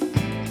day.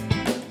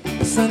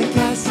 Sunny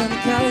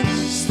Cali.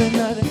 It's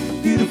another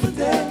beautiful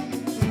day.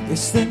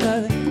 It's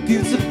another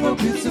beautiful,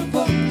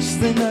 beautiful. It's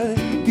another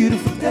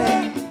beautiful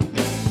day.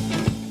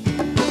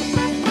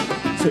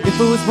 So if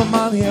it was my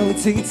mommy, I would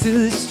take it to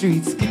the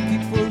streets. Give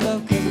people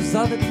love, cause it's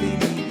all that they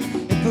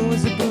need. If it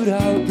was a Buddha,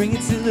 I would bring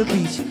it to the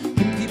beach.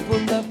 Give people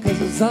love,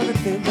 cause it's all that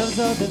they love's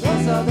all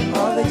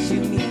that you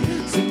need.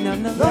 Sing now,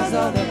 now, love's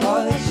all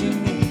that you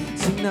need.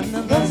 Sing now,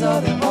 now, love's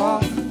all that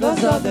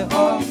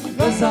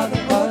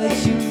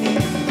that you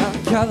need. Out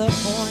in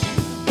California,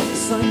 the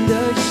sun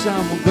does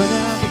shine. We're gonna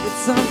have a good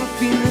time, I'm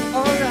feeling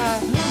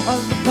alright.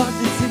 All the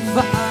positive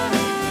vibes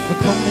are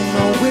coming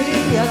our way,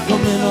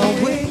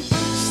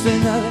 It's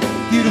another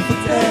beautiful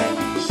day.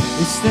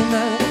 It's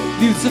another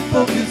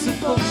beautiful,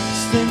 beautiful.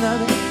 It's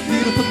another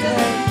beautiful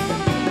day.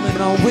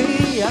 Coming our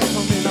way,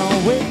 coming our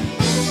way.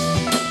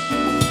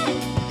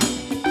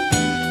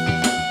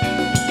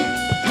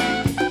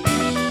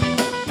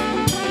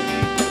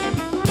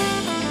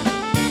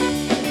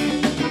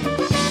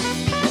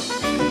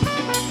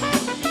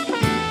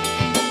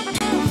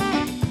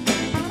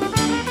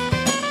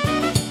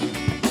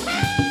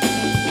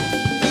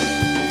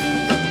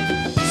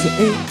 So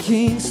 8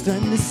 kings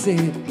stand to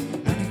save,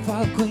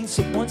 95 queens,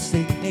 so once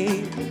they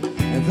made.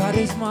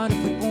 Everybody's mind if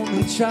we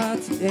only try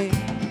today.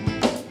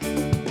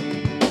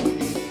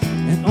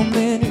 And oh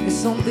man, it is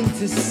something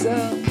to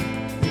sell.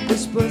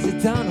 Whispers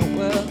it down a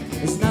well.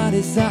 It's not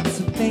as hard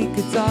to make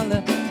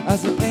 $1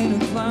 as a man who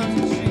climbs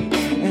a tree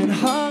and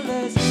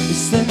hollers.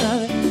 It's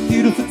another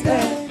beautiful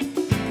day.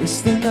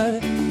 It's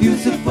another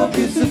beautiful,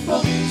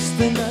 beautiful. It's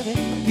another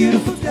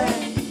beautiful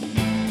day.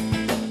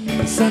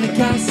 Sunny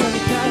Cali.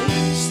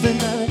 It's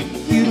another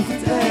beautiful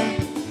beautiful day.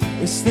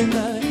 It's the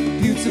night,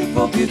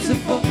 beautiful,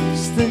 beautiful.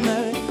 It's the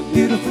night,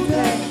 beautiful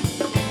day.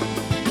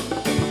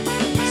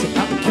 So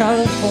out in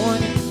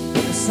California,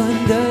 when the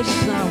sun does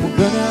shine, we're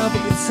gonna have a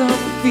good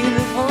time,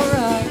 feeling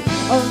alright.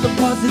 All the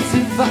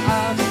positive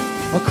vibes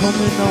are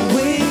coming our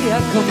way,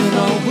 are coming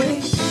our way.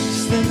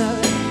 It's the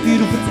night,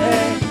 beautiful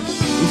day.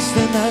 It's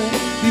the night,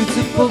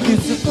 beautiful,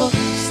 beautiful.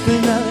 It's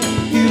the night,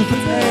 beautiful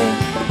day.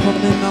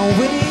 Coming our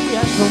way,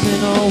 are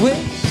coming our way.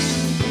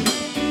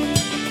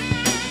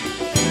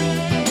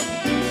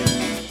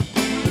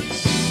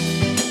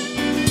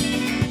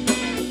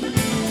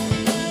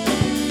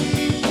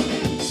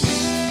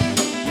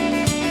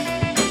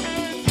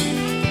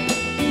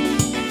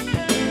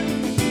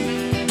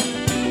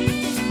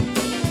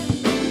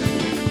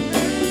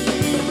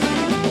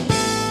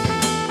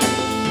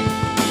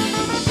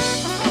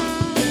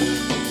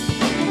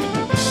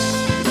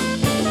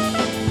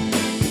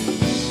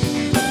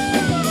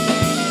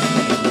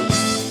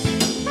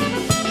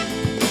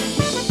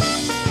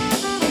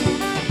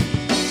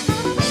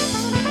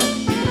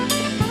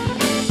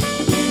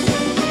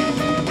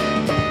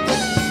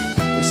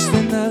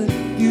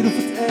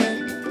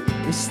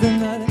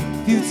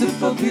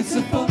 Beautiful,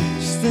 beautiful,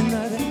 just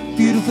another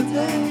beautiful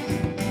day.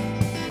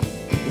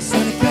 It's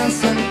sunny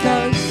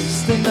Cali,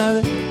 just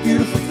another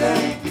beautiful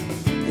day.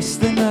 It's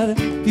another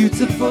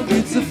beautiful,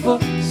 beautiful,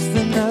 just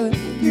another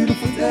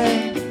beautiful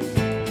day.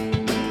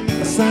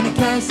 It's sunny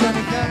Cali,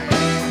 sunny Cali.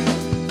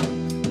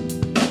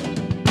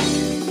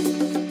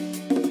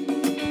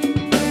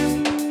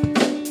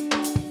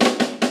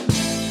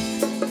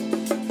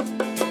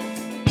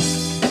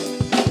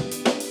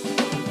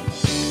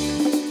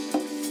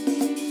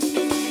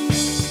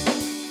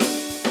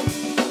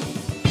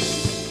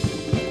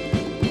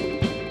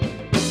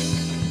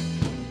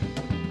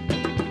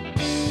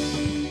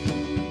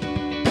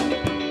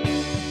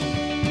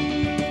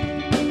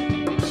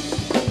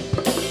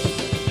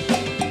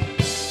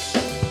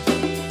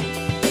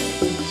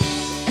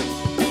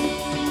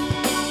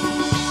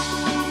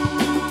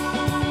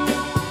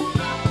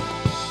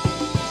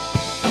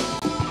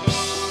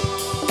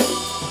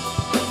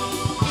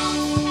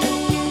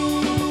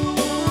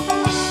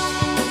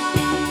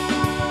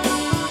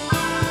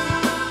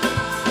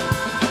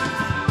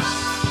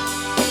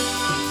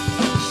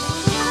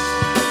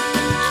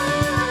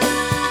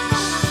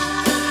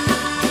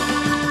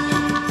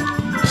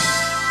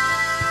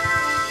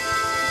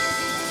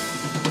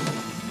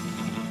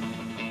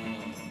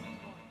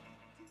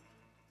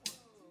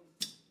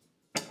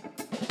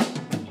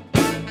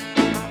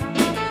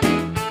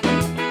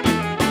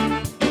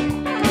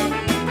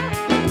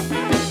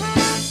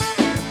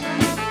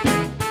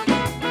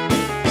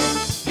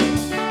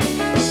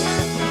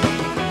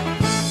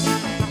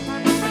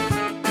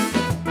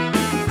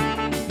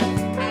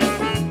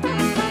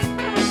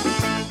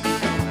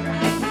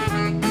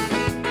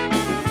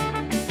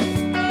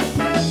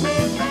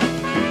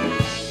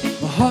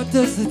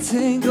 Does the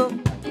tingle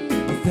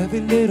with every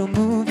little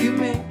move you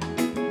make?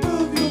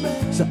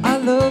 So I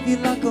love you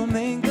like a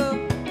mango,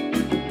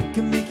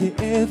 can make it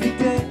every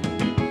day.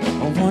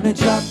 I wanna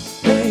drop,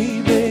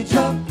 baby,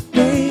 drop,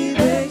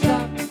 baby,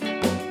 drop.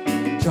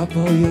 Drop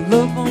all your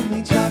love on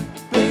me, drop,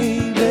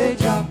 baby,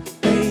 drop,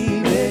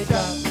 baby,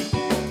 drop.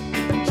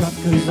 Drop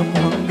 'cause I'm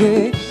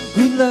hungry.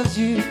 Who loves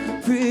you,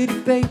 pretty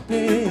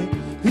baby?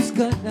 Who's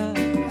gonna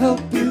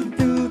help you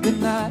through the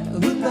night?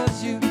 Who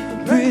loves you,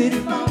 pretty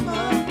mama?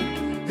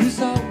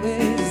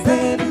 Always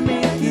there to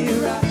make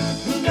it right.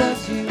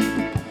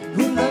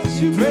 Who loves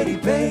you, pretty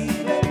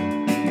baby?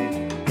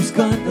 Who's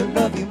gonna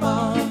love you,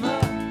 mama?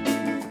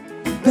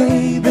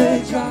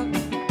 Baby, drop.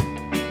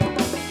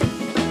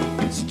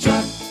 So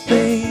drop,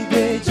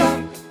 baby, drop,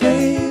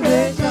 baby,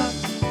 drop.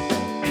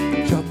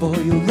 Drop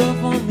all your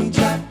love on me,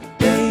 drop,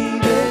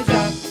 baby,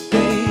 drop,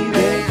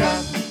 baby,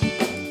 drop.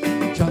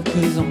 Drop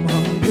 'cause I'm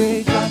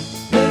hungry, drop,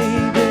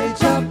 baby,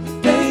 drop,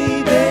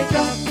 baby,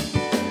 drop.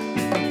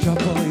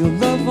 Drop all your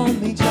love on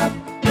me, drop,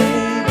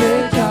 baby,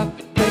 drop,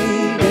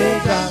 baby,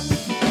 drop.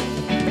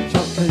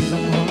 Drop 'cause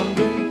I'm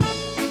hungry.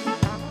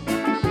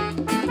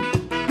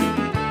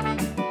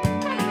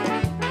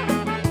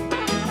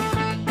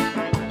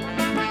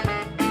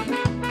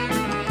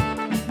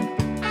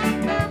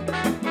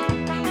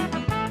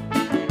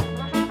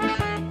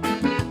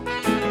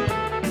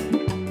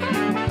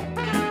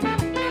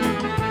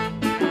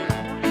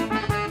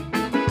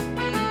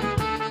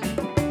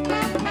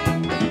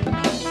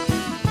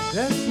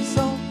 That's the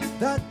song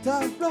that I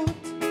wrote.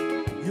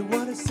 You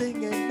wanna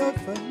sing it note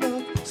for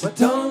note, But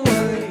don't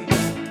worry,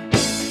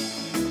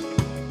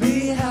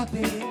 be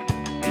happy.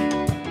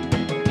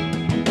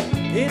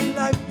 in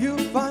life you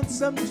find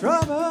some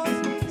troubles.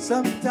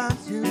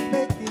 Sometimes you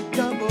make it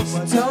double,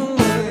 but Don't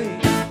worry,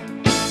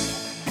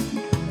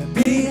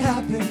 be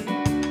happy.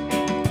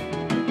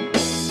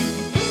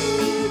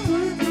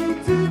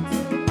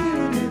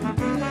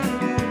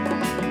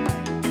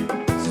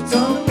 So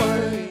don't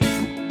worry,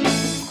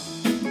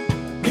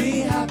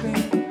 be happy.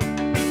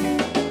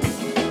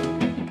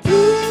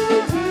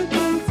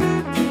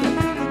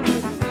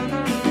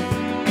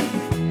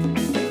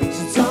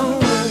 So don't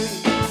worry,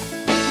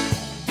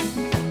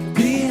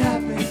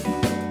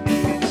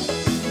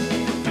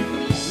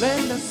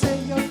 When I say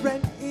your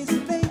rent is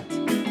late,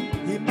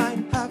 he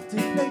might have to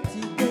play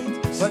the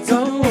gate. But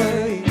don't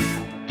worry,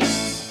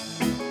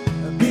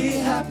 be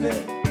happy.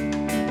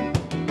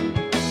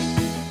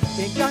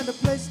 Ain't got a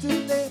place to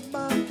lay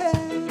my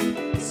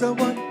head.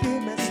 Someone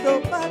came and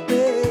stole my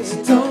bed.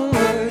 So don't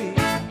worry,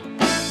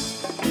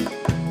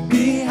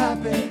 be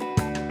happy.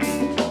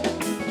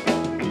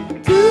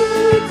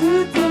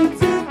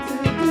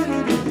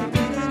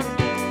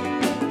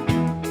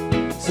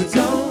 So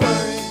don't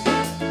worry,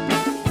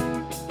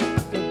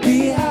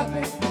 be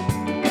happy.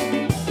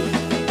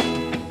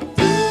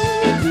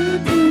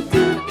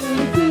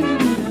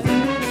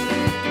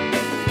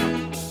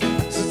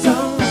 So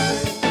don't worry,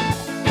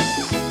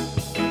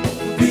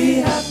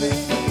 be happy.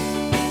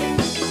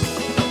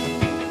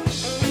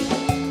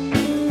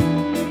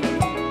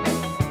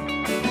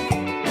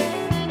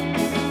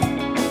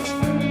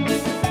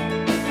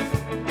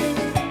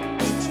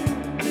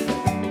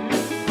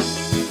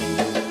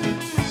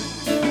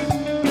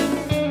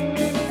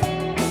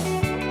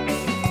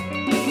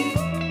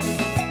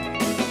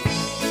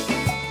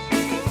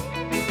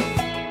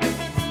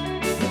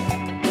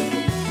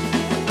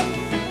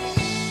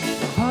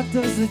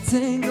 Does it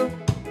tingle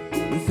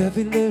with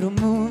every little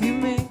move you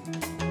make?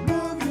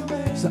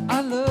 So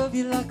I love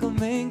you like a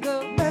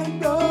mango.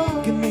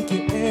 Can make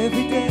it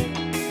every day.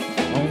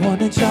 I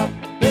wanna drop,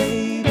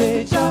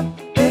 baby, drop,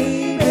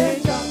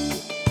 baby, drop.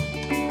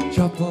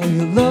 Drop all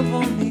your love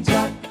on me,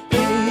 drop,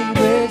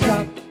 baby,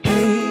 drop,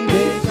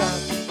 baby, drop.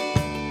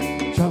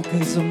 Drop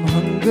 'cause I'm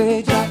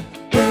hungry, drop,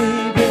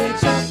 baby,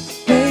 drop,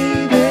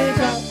 baby,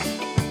 drop.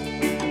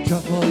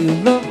 Drop all your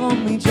love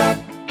on me, drop,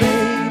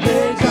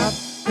 baby, drop,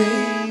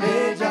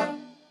 baby, drop.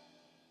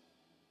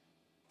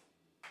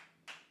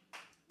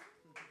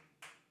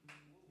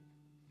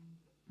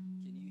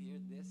 Can you hear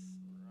this?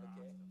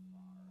 Okay.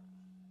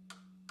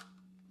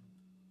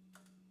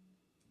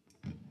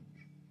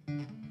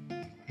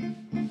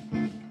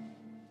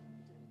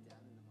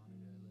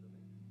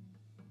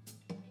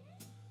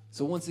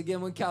 So once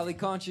again, we're Cali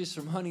Conscious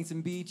from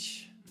Huntington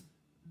Beach,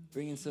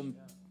 bringing some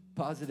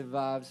positive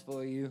vibes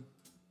for you.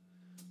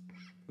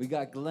 We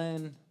got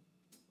Glenn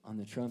on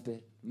the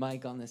trumpet,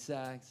 Mike on the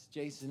sax,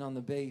 Jason on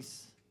the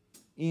bass,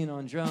 Ian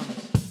on drums,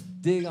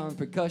 Dig on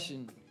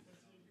percussion,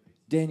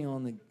 Daniel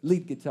on the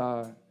lead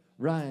guitar,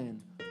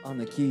 Ryan on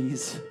the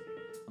keys.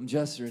 I'm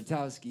Justin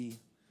Ratowski.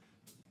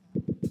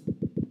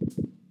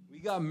 We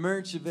got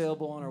merch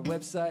available on our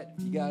website.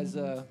 If you guys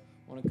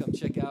want to come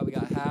check out, we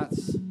got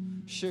hats,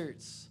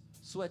 shirts,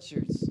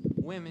 sweatshirts,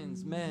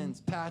 women's,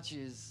 men's,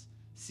 patches,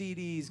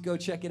 CDs. Go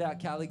check it out,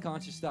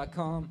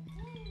 CaliConscious.com.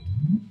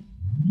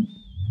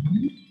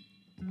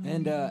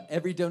 And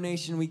every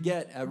donation we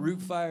get at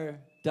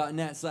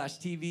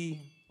rootfire.net/TV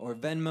or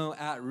Venmo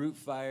at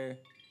rootfire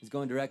is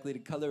going directly to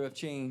Color of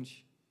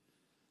Change.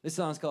 This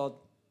song's called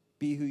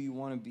Be Who You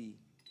Want to Be.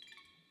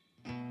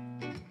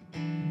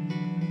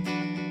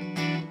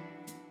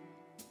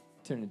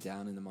 Turn it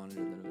down in the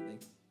monitor a little bit,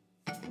 thanks.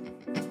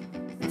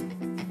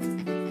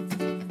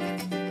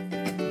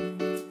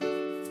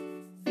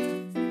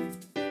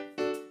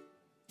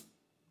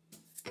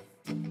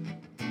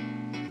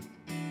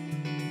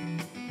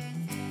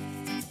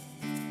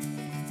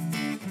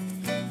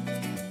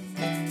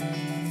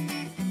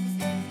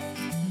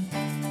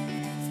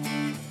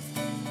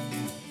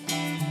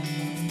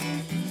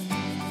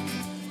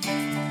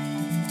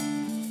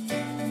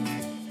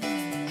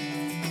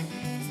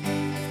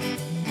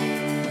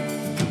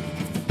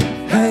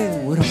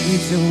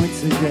 Doing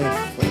today,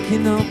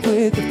 waking up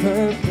with a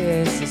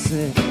purpose. I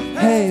said,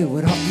 hey,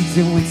 what are you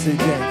doing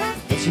today?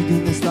 What you do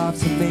this life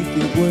to make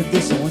it worth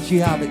it? So once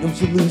you have it, don't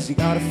you lose, you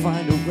gotta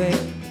find a way.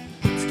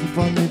 Let's keep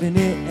on living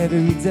it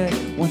every day.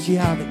 Once you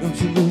have it, don't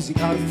you lose, you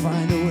gotta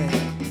find a way.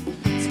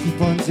 Let's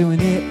keep on doing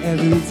it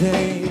every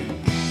day.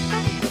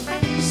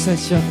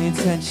 Set your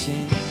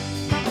intention,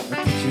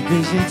 put your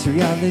vision to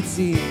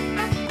reality.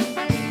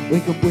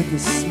 Wake up with a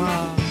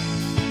smile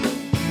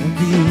and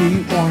be who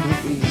you wanna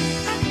be.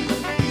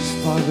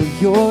 Follow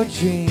your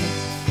dream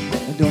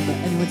and don't let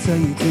anyone tell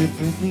you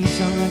differently.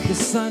 Shine like the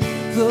sun,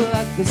 flow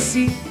like the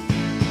sea. Be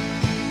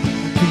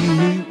who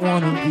you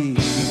wanna be.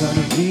 You're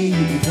gonna be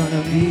who you're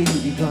gonna be.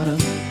 You're gonna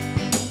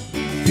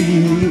be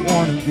who you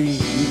wanna be.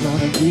 You're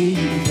gonna be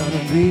who you're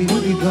gonna be. Who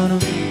you gonna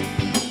be?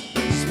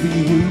 Just be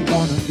who you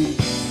wanna be.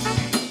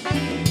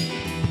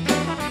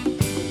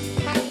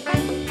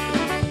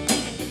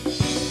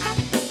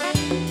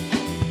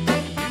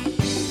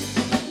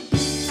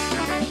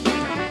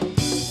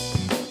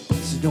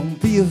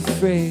 Be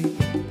afraid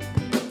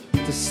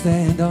to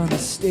stand on the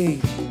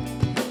stage,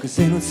 'cause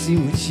they don't see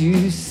what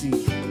you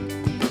see,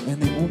 and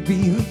they won't be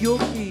who you'll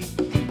be.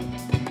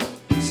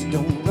 So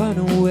don't run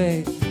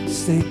away,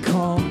 stay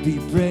calm, be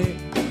brave.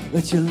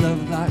 Let your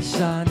love light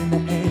shine, in the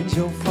end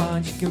you'll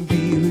find you can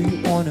be who you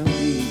wanna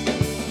be.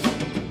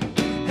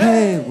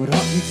 Hey, what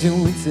are you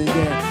doing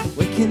today?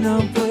 Waking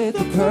up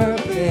with a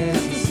purpose.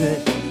 I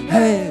said,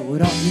 hey,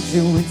 what are you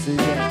doing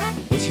today?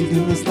 What you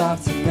do is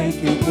life to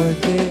make it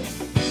worth it.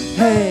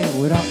 Hey,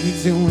 what are you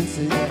doing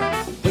today?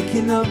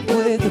 Waking up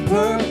with a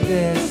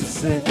purpose.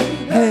 said,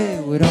 hey,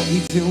 what are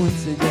you doing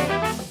today?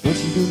 What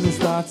you doing to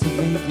start to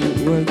make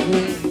it worth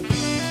it?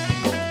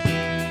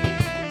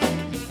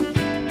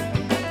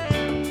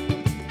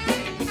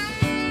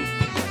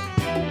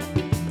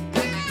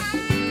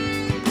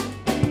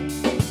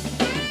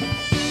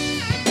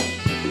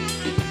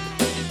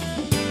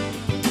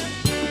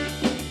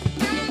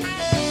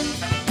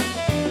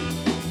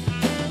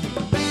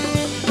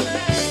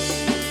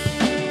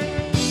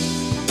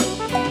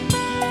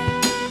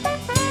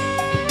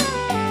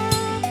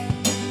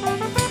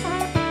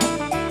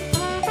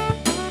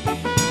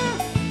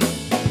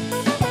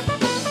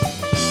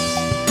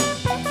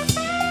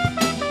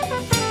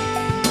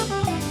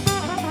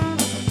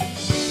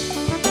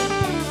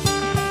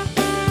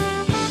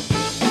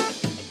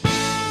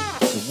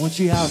 Once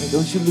you're out it,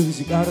 don't you lose,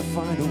 you gotta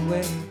find a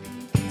way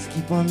to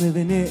keep on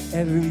living it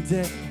every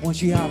day.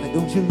 Once you're out it,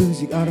 don't you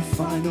lose, you gotta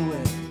find a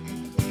way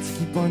to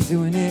keep on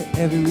doing it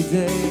every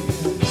day.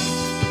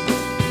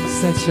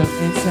 Set your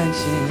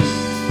intention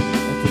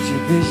and put your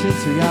vision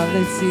to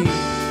reality.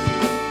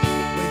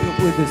 Wake up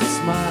with a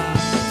smile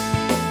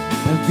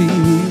and be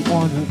who you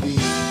wanna be.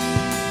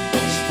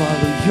 Just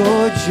follow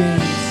your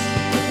dreams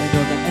and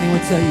don't let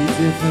anyone tell you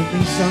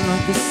differently. Shine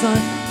like the sun,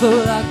 flow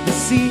like the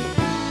sea.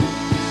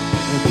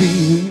 Be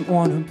who you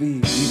wanna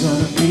be. You're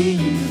gonna be,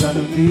 you're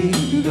gonna be,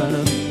 you're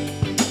gonna be.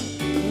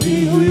 Be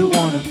who you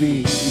wanna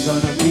be. You're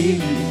gonna be,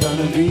 you're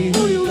gonna be,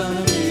 who you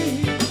gonna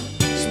be.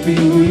 Just be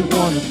who you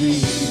wanna be.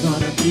 You're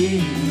gonna be,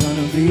 you're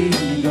gonna be,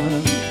 you're gonna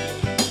be.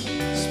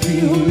 Just be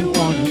who you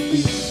wanna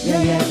be.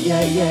 Yeah, yeah,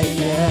 yeah, yeah,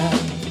 yeah.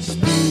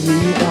 Just be who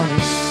you wanna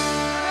be.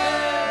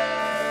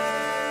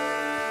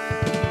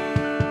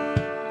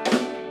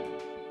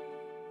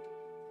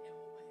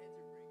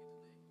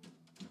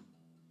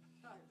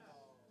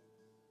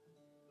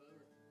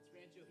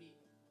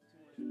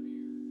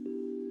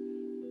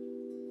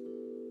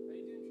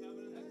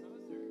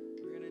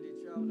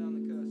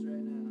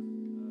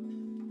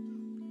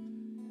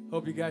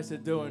 Hope you guys are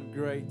doing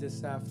great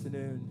this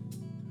afternoon,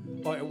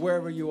 or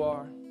wherever you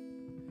are.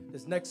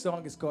 This next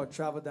song is called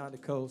Travel Down the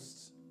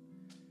Coast.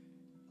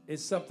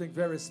 It's something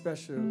very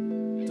special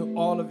to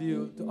all of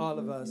you, to all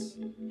of us,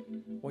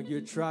 when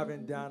you're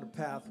traveling down the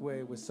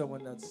pathway with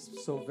someone that's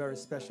so very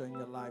special in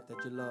your life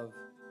that you love.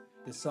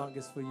 This song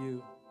is for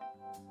you.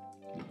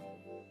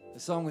 The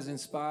song was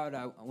inspired.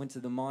 I went to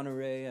the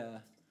Monterey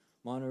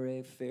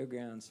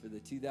Fairgrounds for the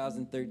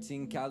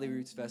 2013 Cali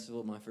Roots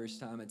Festival, my first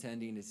time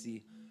attending, to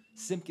see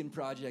Simpkin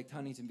Project,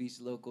 Huntington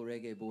Beach local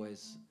reggae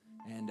boys,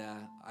 and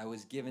I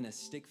was given a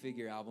stick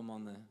figure album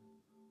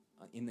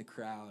in the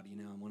crowd, you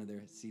know, on one of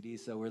their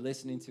CDs. So we're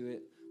listening to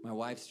it. My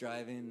wife's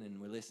driving, and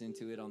we're listening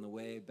to it on the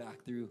way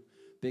back through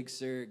Big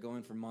Sur,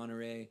 going from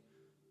Monterey,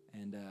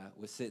 and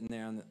was sitting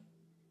there on the,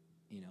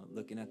 you know,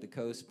 looking at the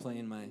coast,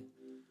 playing my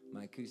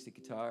acoustic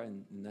guitar,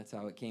 and that's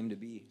how it came to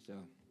be. So.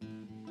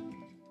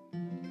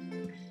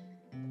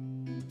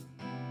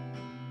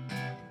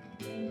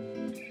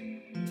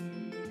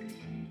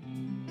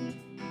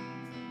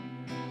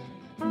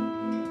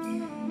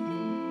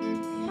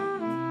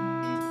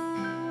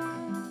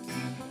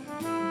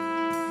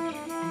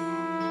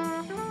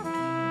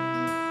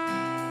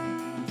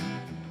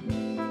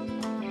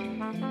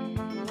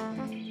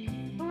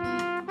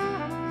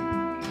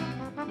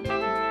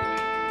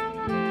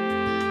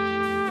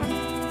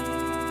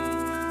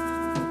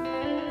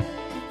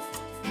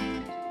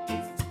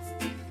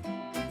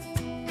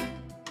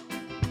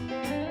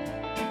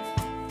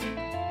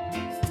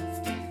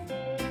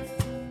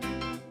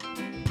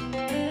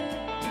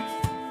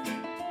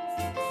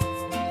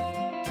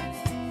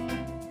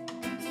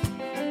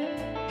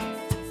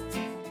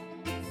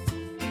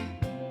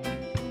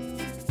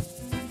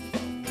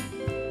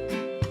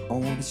 I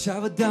wanna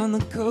travel down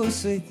the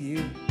coast with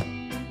you.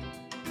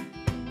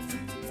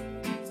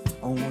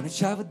 I wanna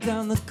travel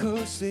down the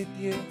coast with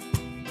you.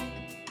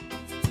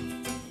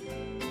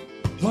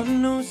 Lord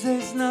knows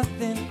there's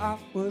nothing I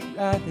would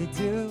rather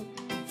do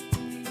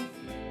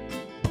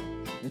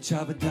than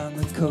travel down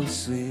the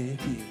coast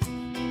with you.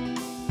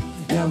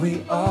 Yeah,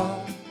 we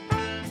all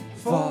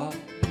fall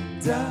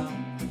down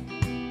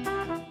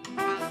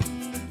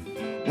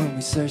when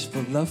we search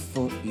for love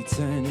for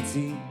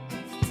eternity.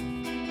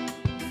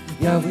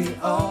 Yeah, we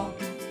all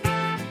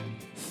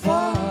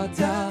fall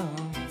down.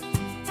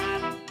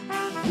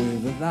 We're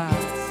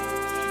relaxed,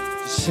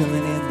 just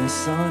chilling in the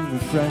sun,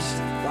 refreshed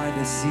by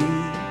the sea.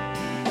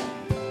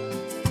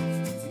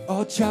 We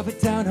all travel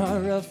down our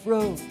rough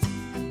roads.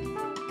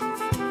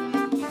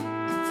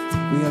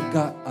 We have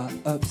got our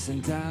ups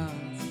and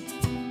downs,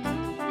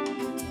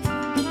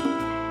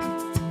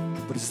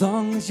 but as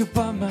long as you're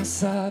by my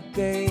side,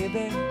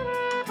 baby,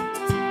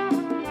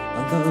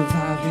 I love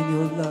having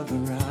your love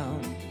around.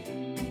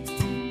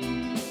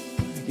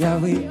 Yeah,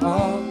 we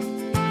all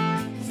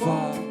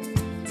fall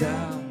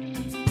down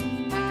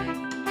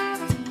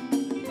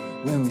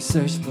when we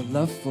search for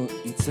love for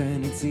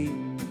eternity.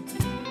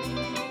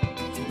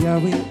 Yeah,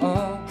 we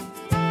all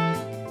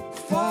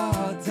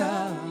fall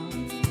down.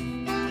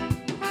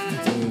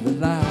 We're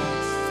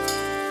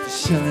relaxed,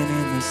 just chilling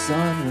in the the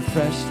sun,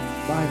 refreshed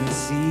by the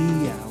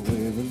sea. I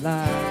will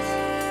relax,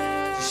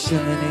 just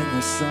chilling in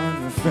the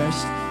sun,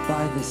 refreshed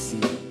by the sea.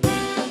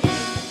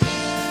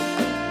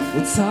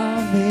 Well,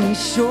 time is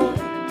short,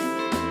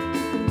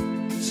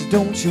 so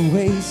don't you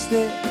waste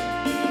it.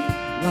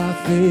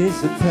 Life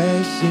is a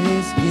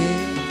precious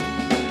gift,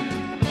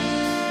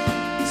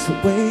 so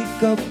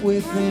wake up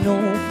with an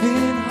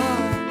open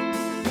heart.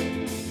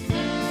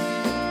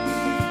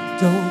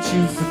 Don't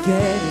you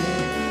forget it.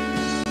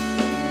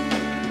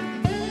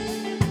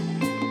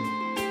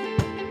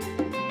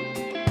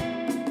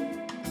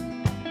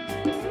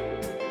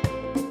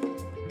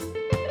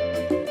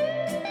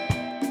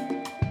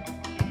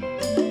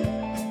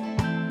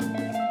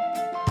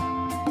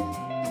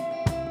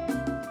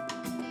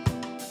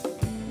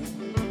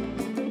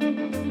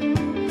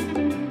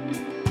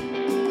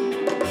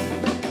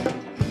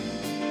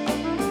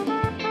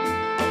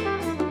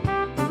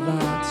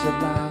 Relax,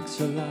 relax,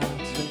 relax,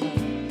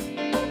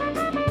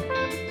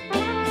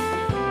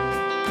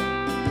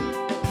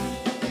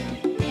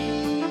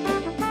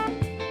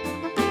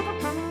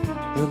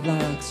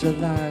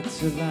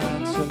 relax,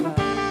 relax,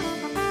 relax.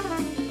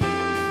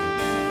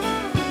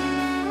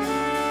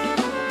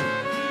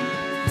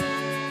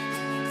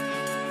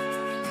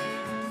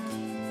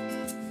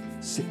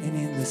 Sitting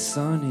in the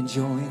sun,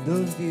 enjoying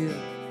the view.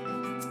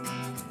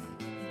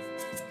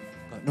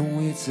 Got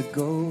nowhere to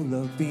go,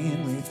 love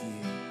being with you.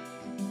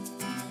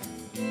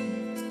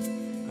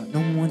 No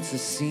one to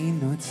see,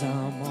 no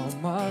time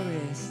on my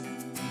wrist.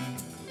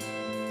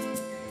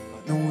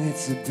 Got nowhere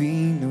to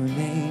be, no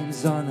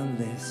names on a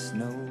list,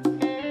 no.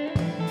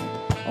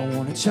 I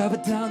wanna travel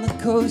down the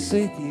coast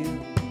with you.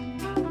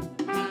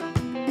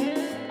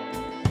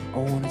 I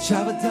wanna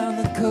travel down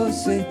the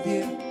coast with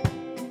you.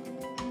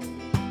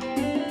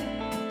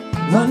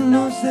 Lord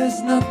knows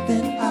there's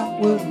nothing I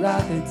would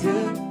rather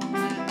do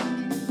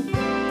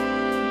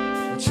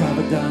than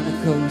travel down the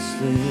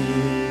coast with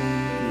you.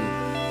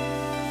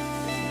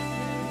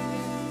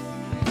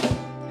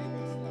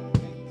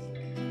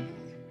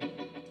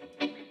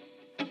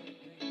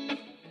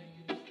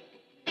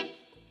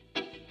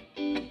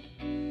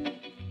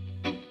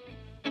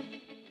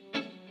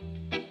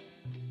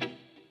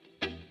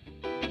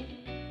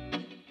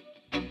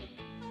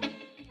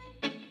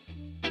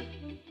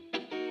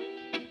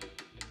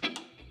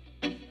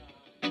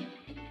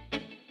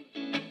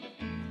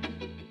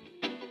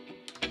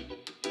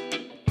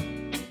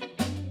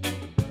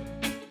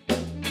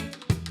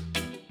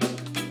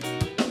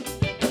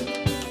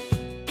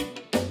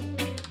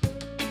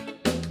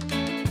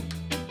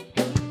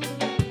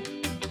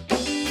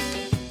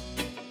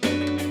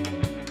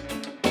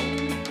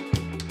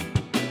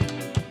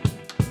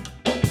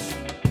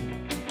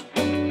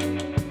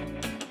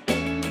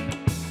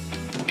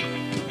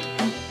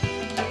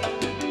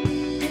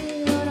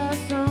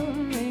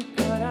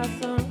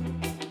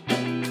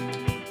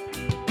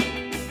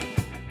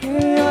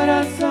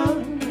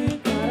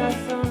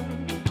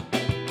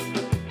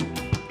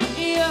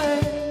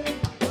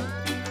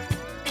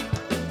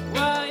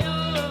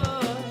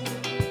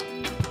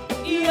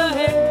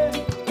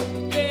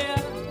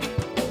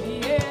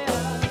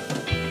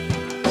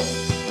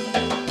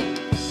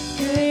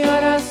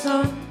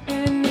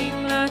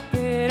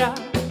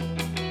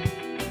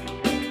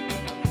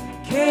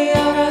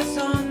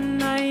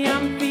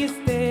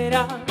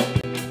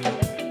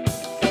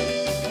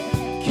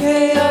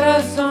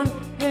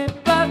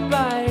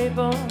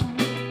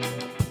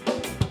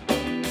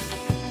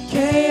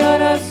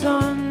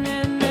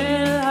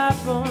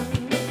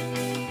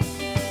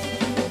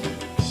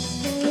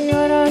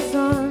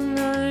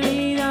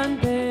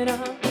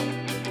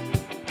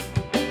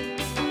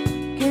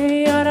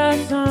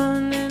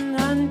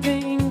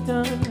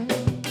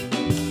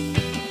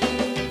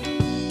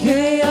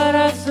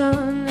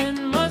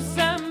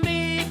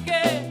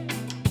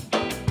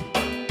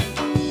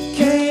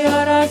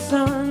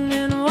 Son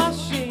in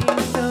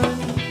Washington.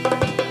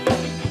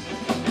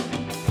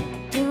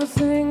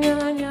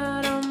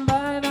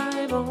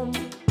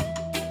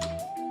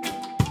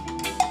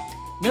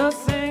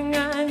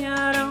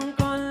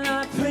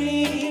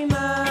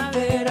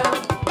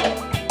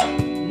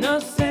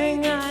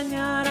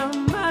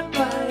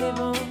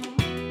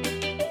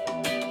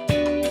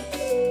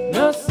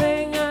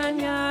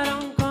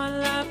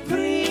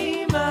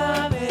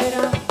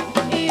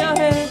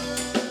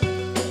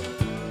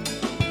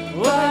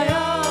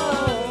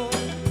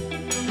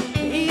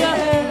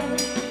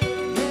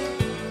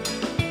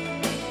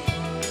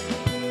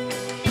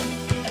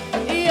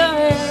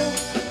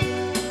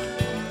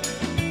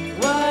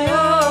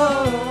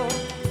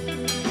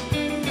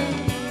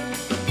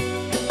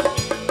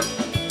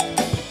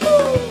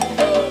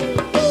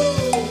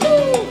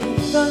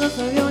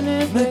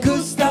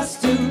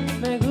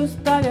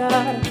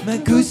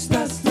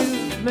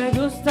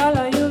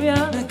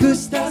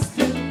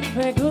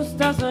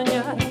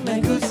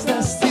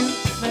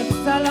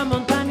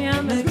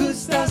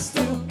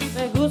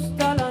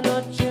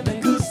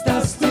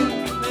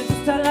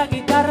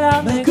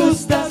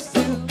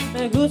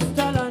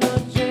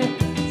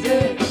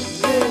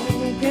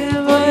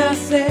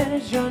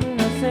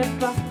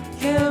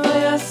 ¿Qué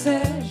voy a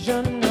hacer?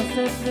 Yo no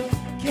sé tú.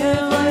 ¿Qué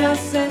voy a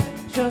hacer?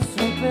 Yo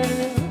soy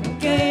perdido.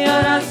 ¿Qué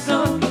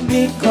razón?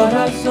 Mi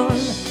corazón.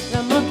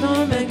 La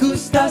moto me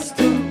gustas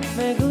tú.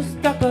 Me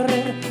gusta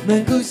correr.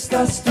 Me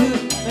gustas tú.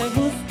 Me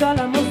gusta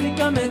la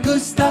música. Me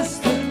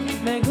gustas tú.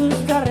 Me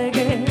gusta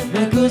reggae.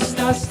 Me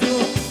gustas tú.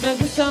 Me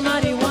gusta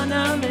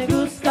marihuana. Me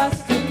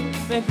gustas tú.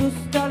 Me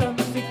gusta la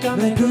música.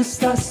 Me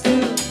gustas tú.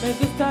 Me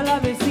gusta la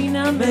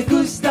vecina. Me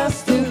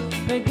gustas tú.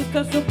 Me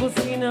gusta su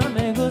cocina.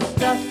 Me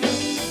gustas tú.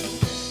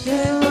 ¿Qué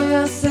voy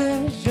a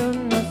hacer? Yo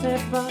no sé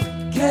pa.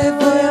 ¿Qué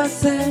voy a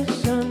hacer?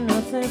 Yo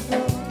no sé pa.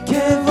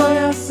 ¿Qué voy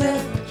a hacer?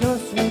 Yo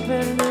soy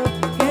perdido.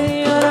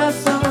 ¿Qué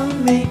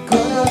razón? Mi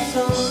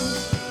corazón.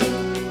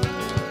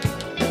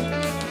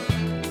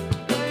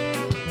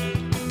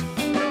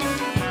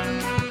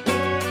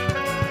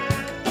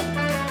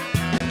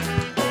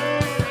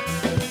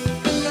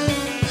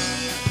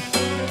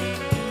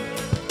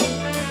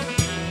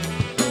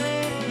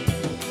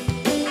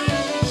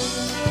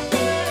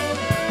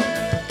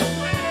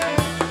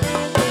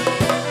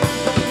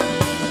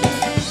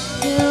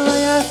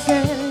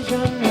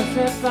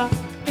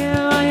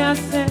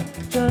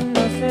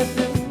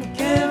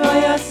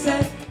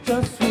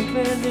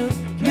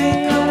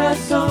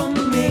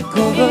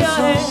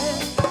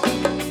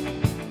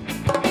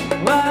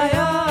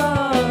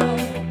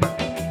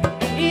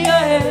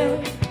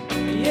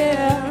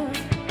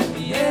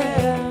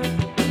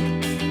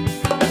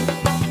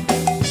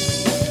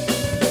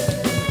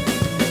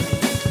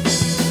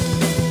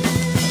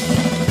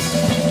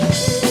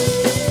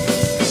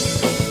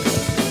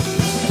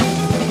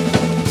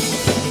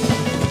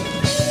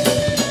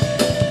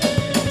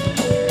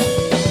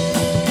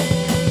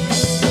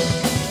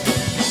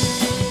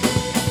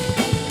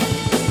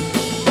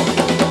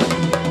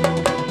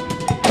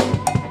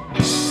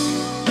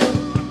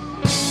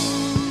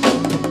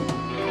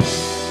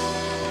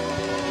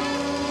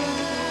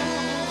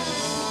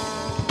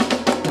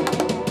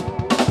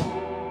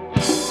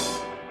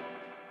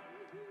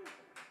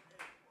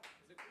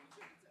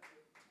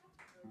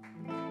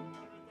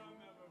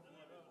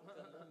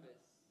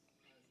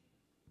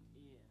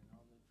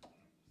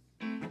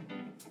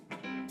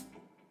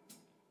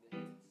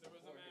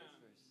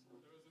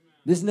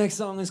 This next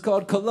song is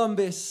called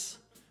Columbus.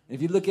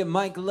 If you look at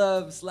Mike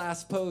Love's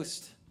last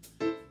post,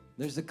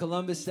 there's a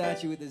Columbus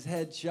statue with his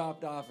head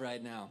chopped off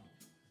right now.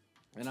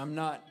 And I'm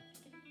not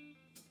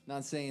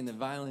saying that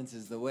violence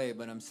is the way,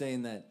 but I'm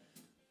saying that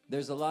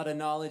there's a lot of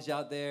knowledge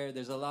out there.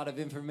 There's a lot of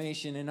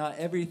information, and not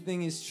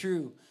everything is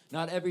true.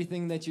 Not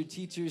everything that your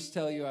teachers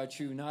tell you are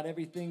true. Not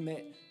everything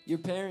that your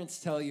parents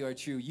tell you are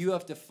true. You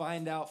have to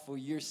find out for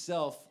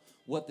yourself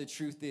what the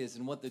truth is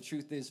and what the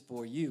truth is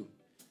for you.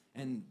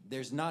 And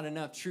there's not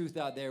enough truth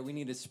out there. We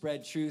need to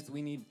spread truth.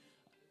 We need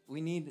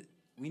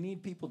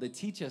people to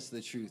teach us the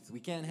truth. We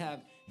can't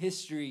have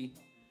history,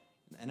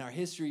 and our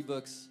history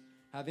books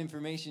have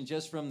information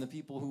just from the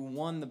people who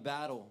won the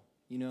battle,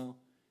 you know.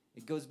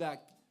 It goes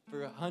back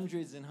for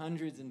hundreds and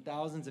hundreds and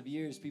thousands of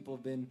years. People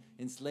have been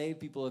enslaved.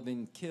 People have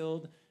been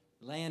killed.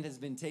 Land has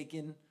been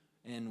taken,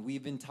 and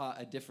we've been taught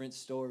a different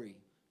story.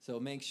 So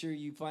make sure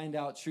you find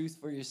out truth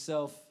for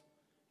yourself,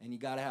 and you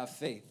got to have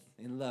faith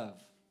in love.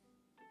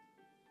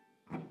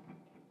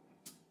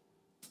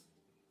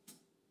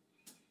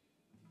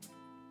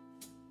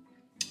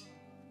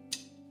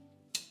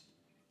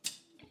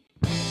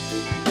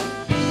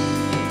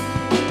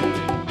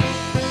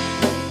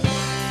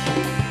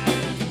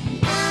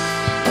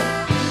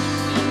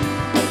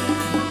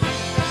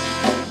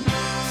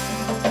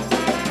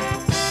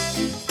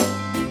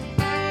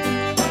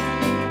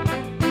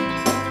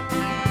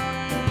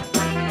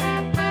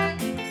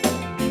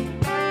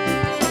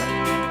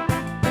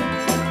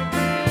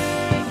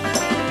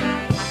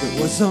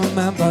 A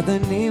man by the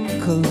name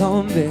of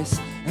Columbus,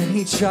 and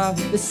he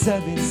traveled the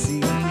seven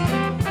seas.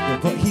 Yeah,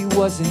 but he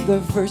wasn't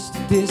the first to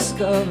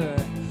discover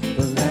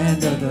the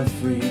land of the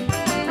free.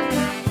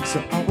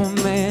 So I'm a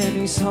man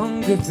who's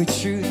hungry for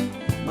truth.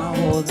 My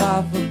whole life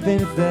I've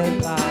been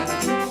fed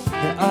lies.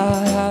 Yeah,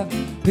 I have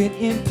been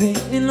in pain,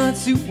 and I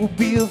too will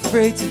be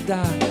afraid to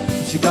die.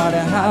 But you gotta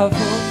have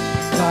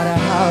hope, gotta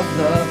have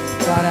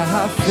love, gotta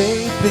have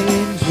faith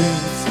in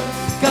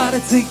dreams. Gotta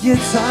take your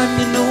time,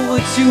 you know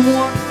what you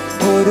want,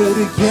 in order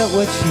to get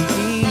what you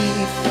need.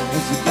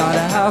 And you gotta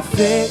have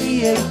faith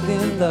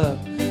in love.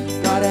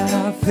 Gotta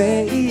have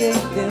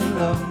faith in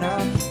love now.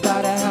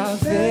 Gotta have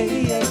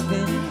faith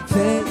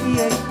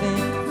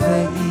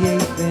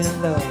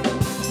in love.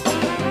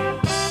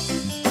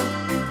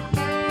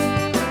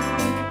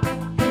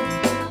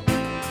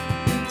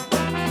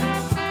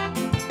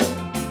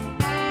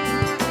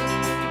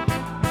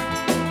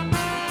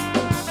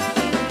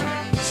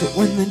 So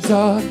when the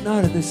dark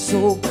night of the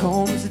soul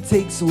comes, it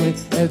takes away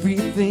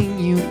everything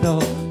you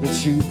know. The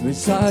truth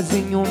resides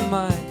in your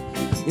mind.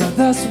 Yeah,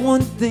 that's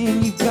one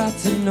thing you got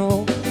to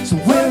know. So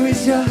where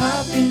is your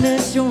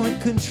happiness? You're in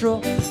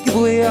control. Give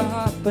away your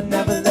heart, but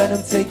never let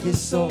them take your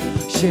soul.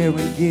 Share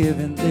and give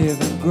and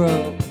live and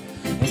grow.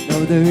 And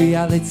know the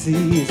reality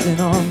is in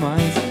our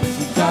minds.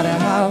 You gotta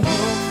have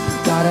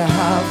hope, gotta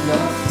have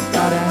love,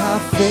 gotta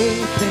have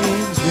faith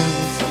in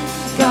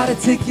dreams. Gotta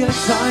take your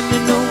time to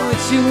know what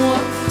you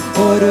want,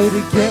 order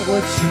to get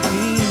what you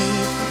need.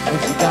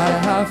 But you gotta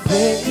have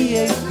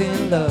faith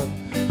in love.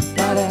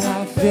 Gotta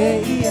have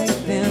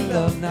faith in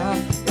love now.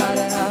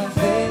 Gotta have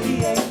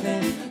faith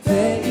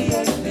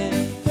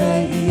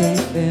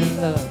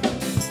in love.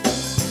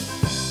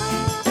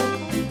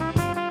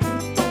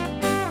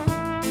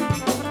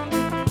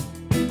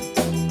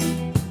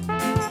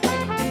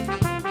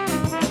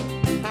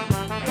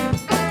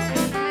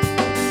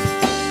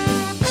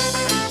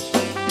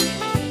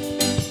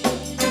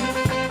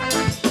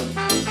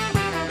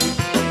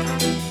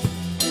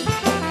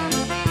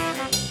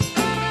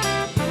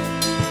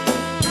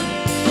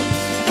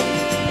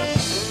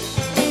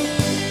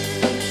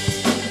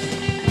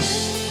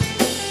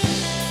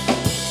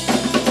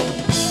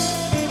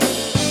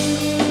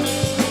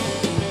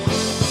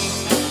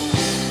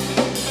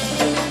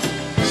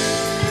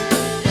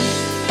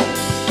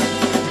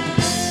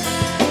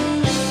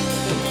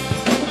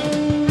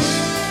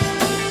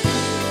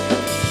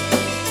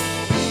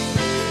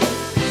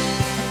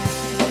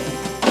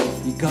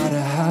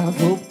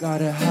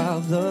 Gotta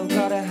have love,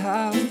 gotta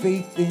have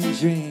faith in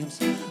dreams.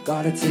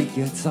 Gotta take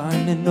your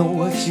time to know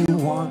what you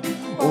want,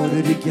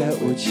 order to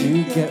get what you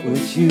need.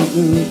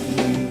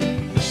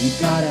 You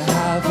gotta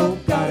have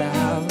hope, gotta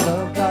have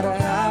love, gotta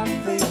have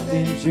faith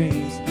in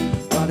dreams.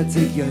 Gotta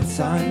take your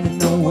time to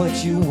know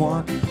what you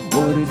want,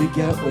 order to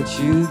get what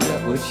you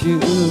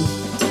need.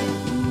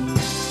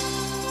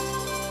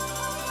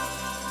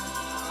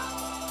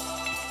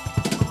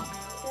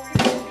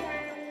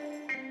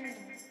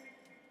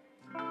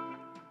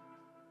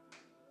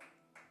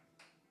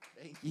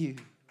 Thank you.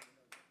 Did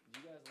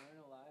you guys learn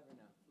it live or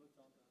no?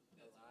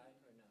 Live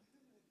or no?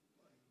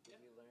 Did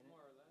we learn it?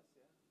 More or less,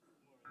 yeah.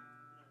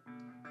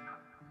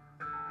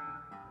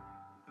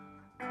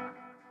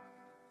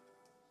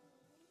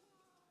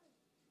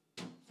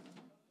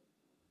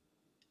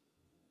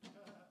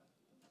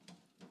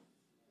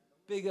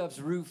 Big ups,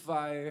 Root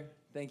Fire.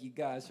 Thank you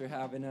guys for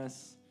having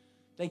us.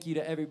 Thank you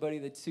to everybody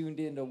that tuned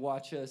in to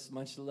watch us.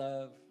 Much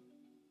love.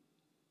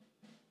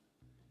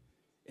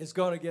 It's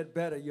gonna get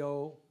better,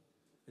 yo.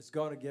 It's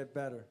gonna get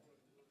better.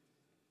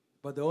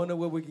 But the only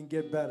way we can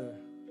get better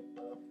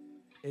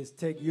is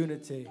take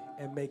unity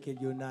and make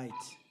it unite.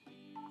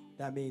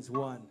 That means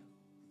one.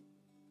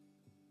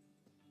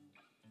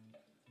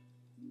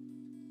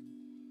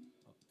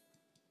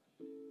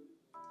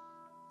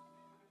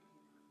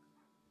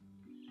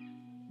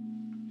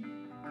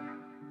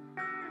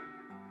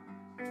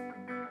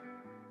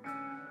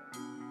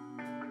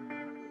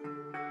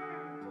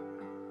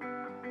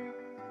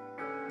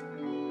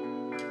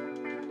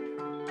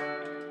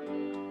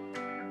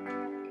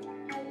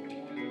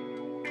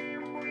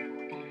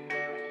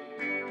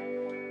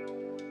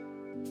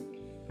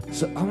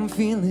 So I'm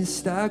feeling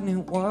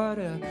stagnant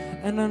water,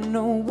 and I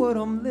know what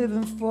I'm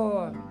living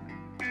for.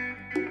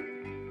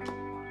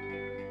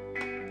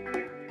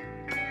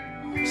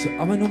 So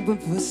I've been hoping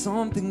for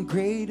something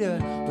greater,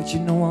 but you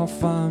know I'll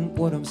find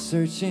what I'm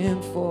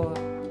searching for.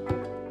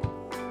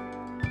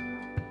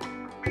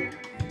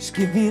 Just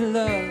give me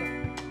love,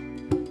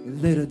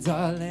 little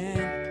darling.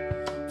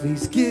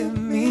 Please give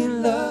me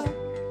love.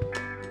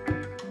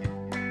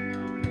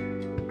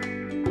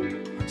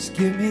 Just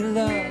give me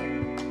love.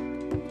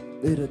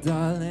 Little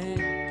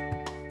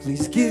darling,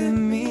 please give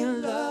me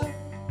love.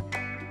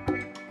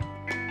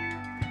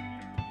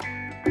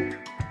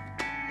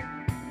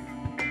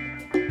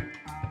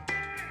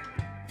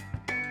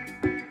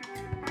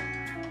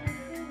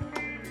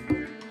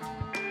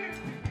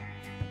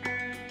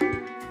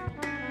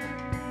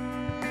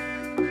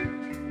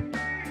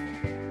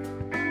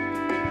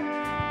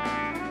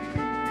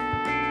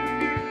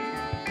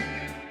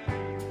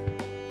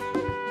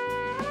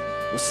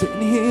 We're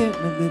sitting here in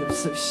a little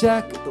surf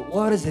shack at the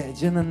water's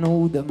edge, and I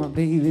know that my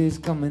baby's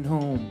coming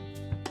home.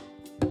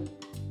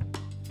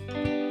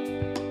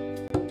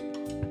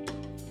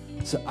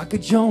 So I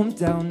could jump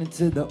down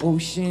into the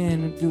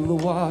ocean and feel the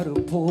water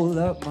pull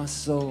up my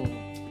soul.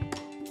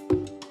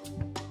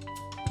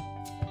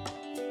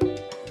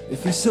 It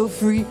feels so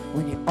free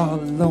when you're all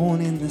alone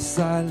in the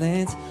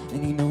silence,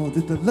 and you know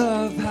that the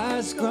love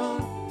has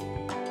grown.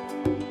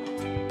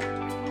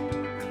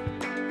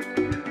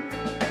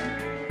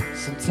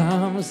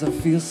 Sometimes I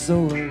feel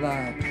so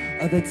alive,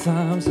 other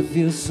times I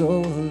feel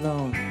so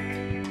alone.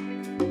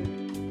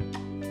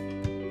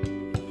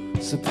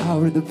 So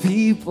power to the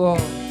people,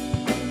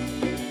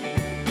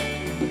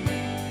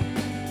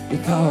 the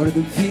power to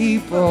the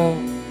people.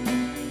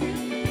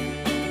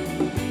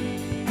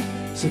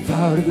 So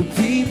power to the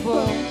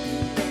people,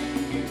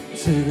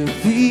 to the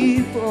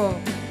people,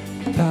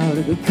 power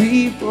to the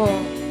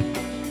people.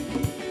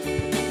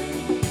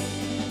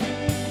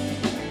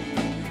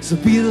 So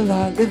be the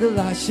light, live the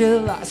light, share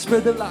the light,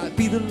 spread the light,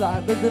 be the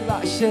light, live the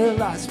light, share the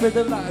light, spread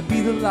the light,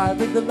 be the light,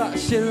 live the light,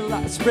 share the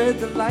light, spread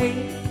the light.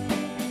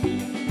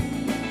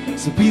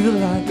 So be the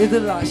light, live the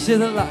light, share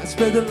the light,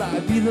 spread the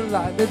light, be the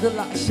light, live the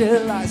light, share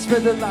the light,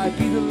 spread the light,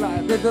 be the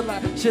light, live the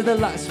light, share the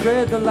light,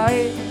 spread the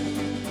light.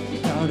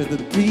 Out of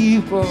the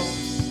people.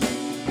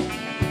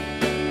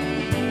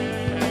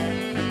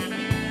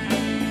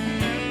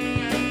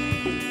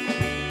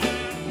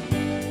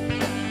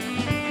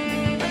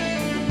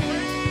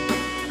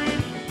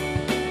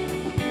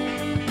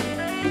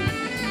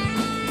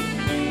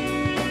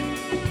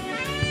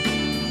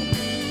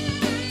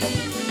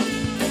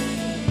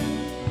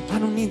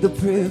 need the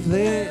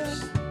privilege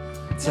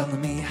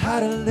telling me how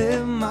to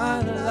live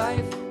my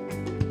life.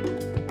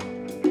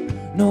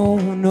 No,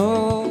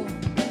 no.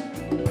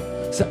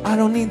 So I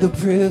don't need the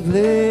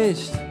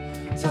privilege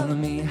telling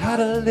me how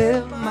to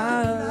live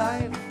my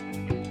life.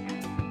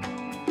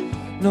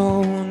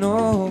 No,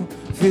 no.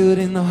 Feel it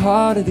in the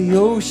heart of the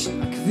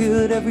ocean. I can feel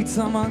it every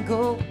time I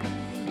go.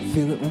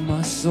 Feel it when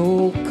my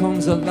soul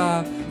comes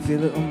alive.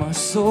 Feel it when my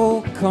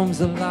soul comes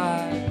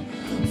alive.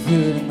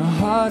 Feel it in the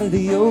heart of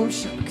the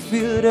ocean. I can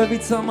feel it every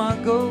time I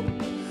go.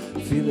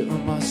 Feel it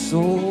when my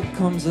soul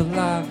comes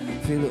alive.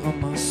 Feel it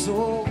when my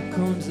soul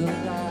comes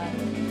alive.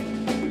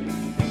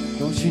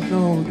 Don't you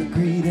know the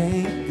greed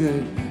ain't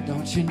good?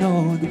 Don't you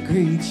know the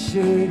greed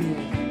should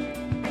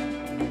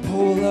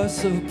pull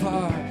us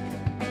apart?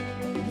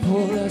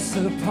 Pull us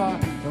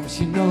apart. Don't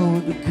you know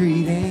the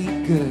greed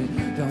ain't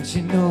good? Don't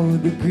you know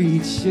the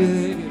greed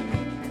should?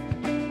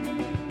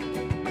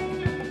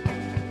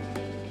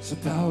 So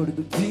power to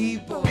the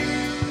people.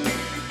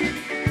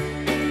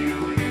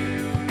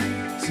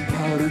 So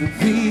power to the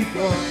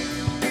people.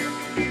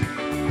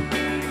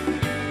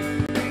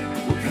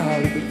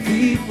 Power to the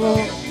people.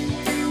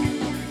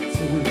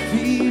 To the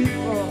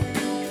people.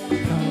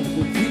 Power to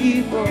the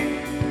people.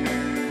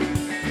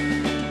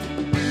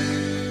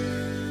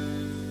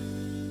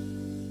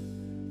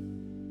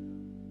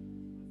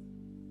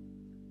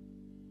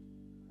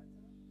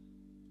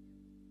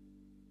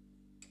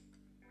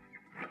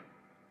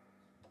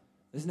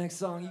 This next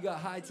song, you got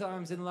high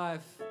times in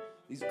life,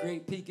 these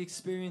great peak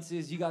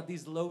experiences. You got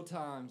these low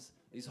times,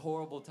 these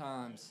horrible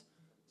times,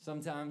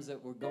 sometimes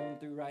that we're going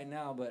through right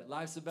now. But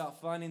life's about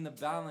finding the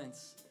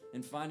balance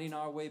and finding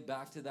our way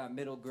back to that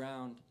middle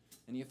ground.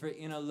 And if you're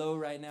in a low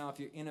right now, if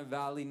you're in a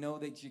valley, know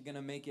that you're going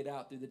to make it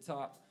out through the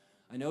top.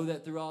 I know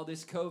that through all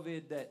this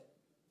COVID that,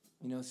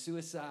 you know,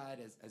 suicide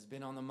has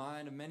been on the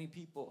mind of many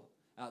people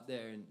out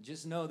there. And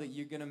just know that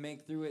you're going to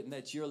make through it and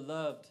that you're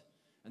loved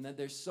and that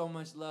there's so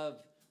much love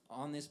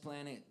on this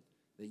planet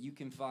that you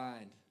can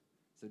find.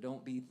 So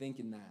don't be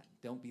thinking that.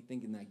 Don't be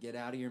thinking that. Get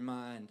out of your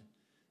mind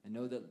and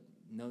know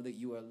that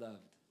you are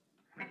loved.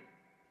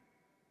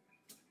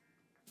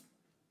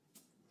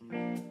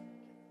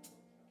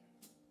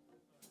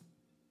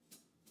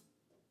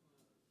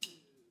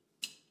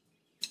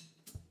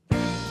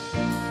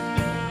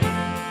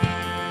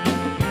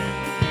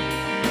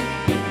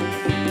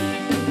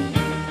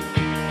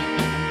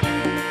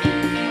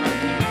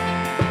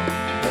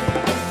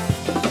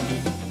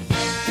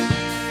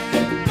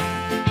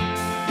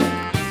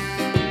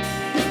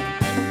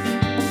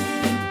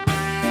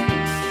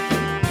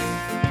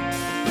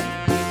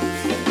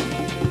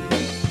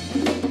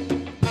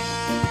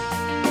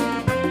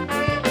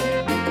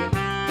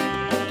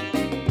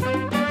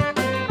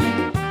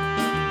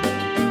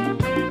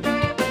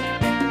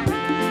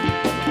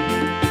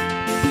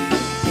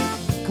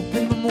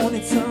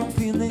 I'm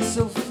feeling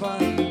so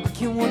fine. I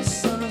can't watch the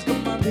sun, I've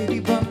got my baby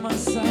by my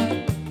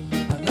side.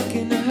 I look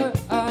into her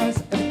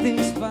eyes,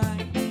 everything's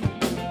fine.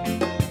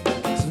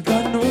 So we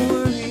got no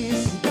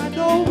worries, we got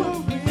no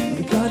worries,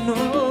 we got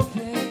no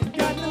pain, we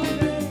got no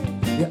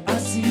pain. Yeah, I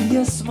see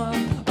your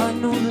smile, I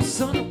know the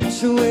sun will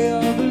wash away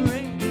all the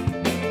rain.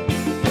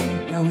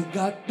 Now we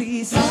got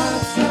these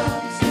hard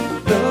times,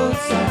 low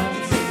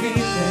times,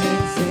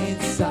 feelings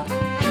inside.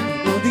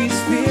 You know these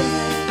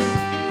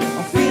feelings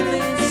are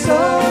feeling so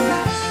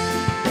right.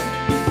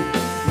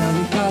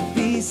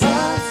 These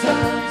hard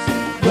times,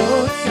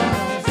 low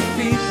times,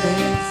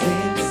 feelings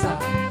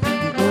inside.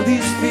 You know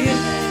these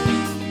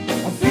feelings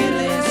are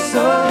feeling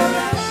so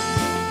right.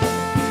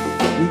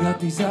 We got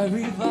these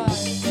ivory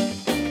vibes.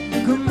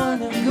 Good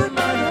morning, good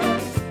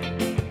morning.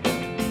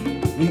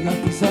 We got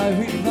these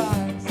ivory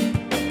vibes.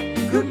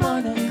 Good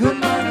morning, good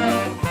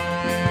morning.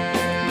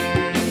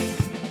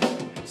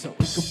 So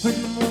wake up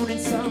in the morning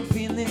time,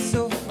 feeling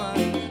so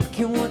fine. I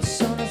can't watch the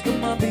sun, I've got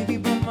my baby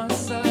by my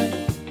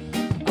side.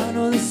 I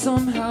know that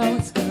somehow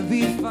it's gonna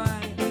be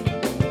fine.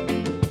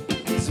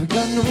 So we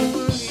got no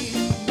worries,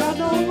 got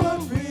no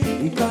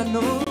worries. We got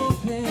no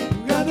pain,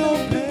 we got no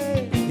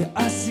pain. Yeah,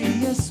 I see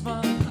your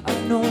smile. I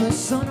know the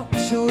sun will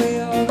wash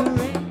away all the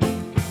rain.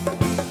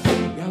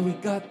 Yeah, we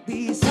got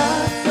these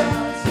high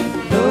times,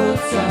 low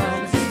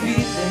times,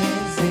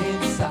 feelings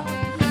inside.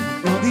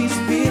 You know these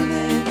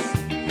feelings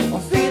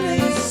are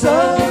feeling so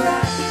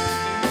right.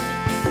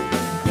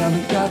 Yeah,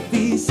 we got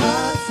these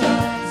high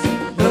times,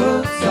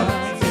 low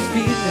times.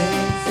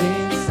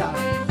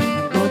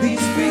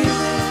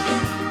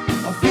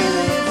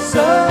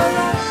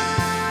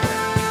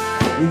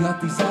 We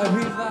got these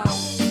ivory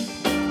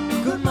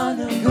vibes. Good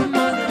morning, good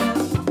morning.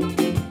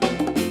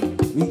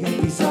 We got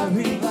these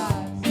ivory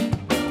vibes.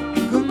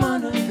 Good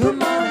morning, good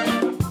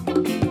morning.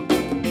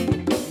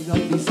 We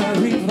got these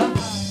ivory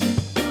vibes.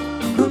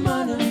 Good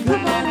morning,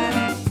 good morning.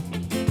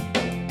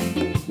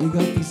 We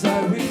got these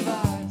ivory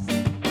vibes.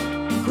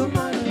 Good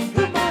morning,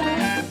 good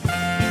morning.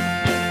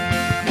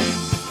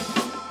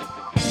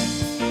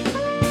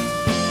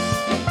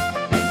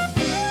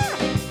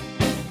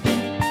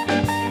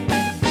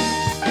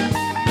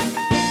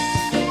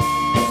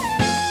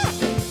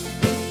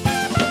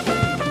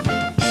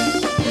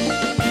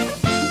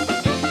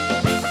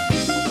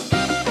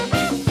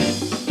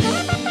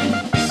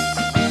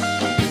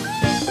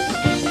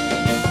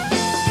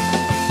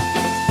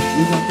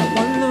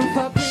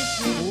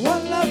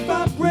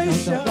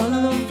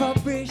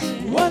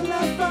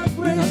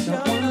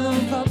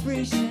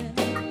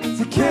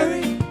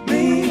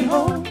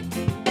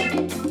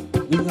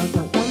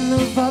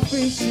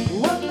 vibration.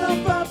 One love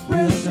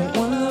vibration.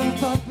 One love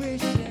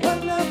vibration.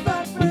 One love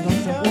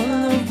vibration. One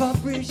love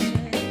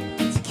vibration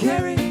To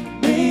carry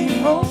me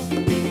home.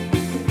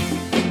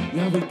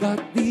 Yeah, we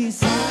got these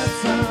high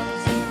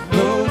times,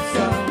 low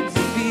times,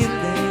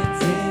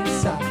 feelings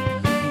inside.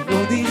 You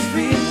know these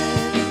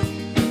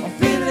feelings are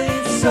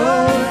feeling so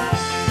right.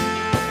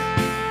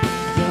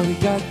 Yeah, we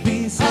got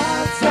these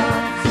high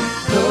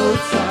times, low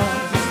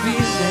times,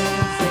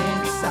 feelings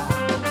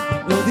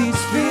inside. You know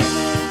these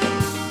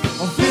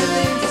feelings are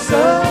feeling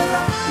so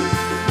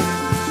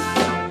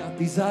right. Got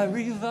these I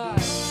revive.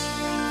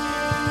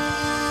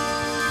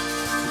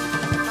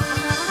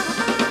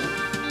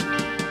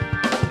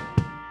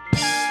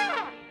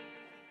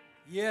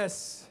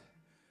 Yes,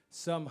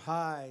 some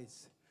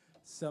highs,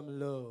 some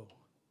low,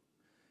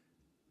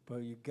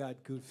 but you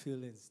got good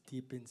feelings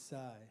deep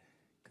inside,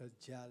 because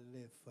Jah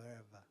live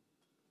forever.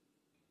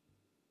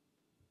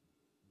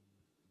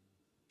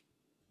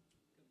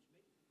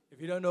 If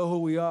you don't know who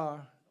we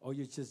are, or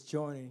you're just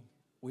joining,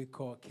 we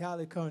call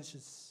Cali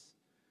Conscious.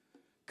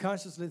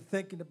 Consciously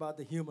thinking about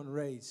the human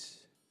race,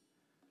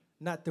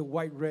 not the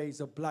white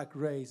race or black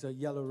race or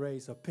yellow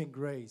race or pink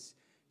race,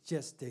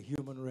 just the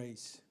human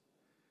race.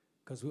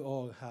 Because we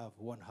all have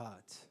one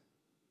heart.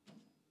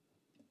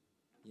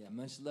 Yeah,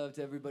 much love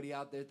to everybody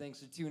out there.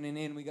 Thanks for tuning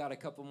in. We got a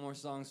couple more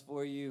songs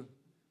for you.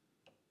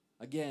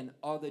 Again,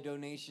 all the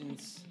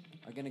donations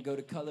are going to go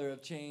to Color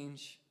of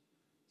Change.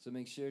 So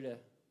make sure to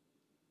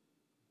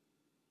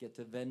get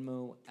to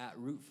Venmo at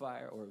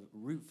Rootfire or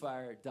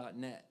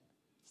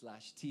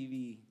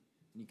rootfire.net/TV.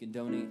 And you can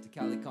donate to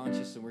Cali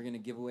Conscious, and we're going to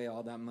give away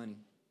all that money.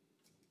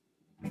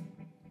 If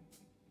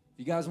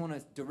you guys want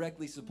to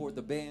directly support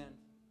the band,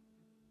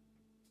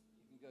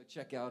 go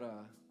check out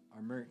our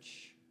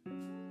merch.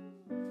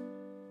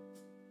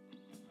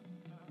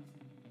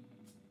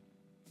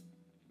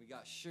 We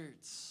got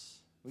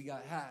shirts, we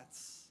got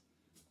hats,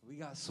 we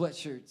got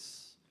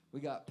sweatshirts, we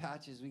got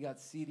patches, we got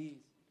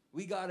CDs.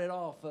 We got it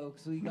all,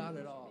 folks. We got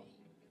it all.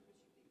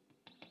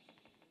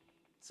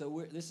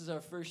 So this is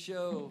our first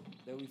show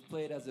that we've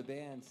played as a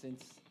band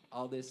since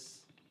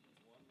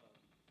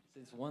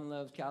since One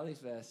Love Cali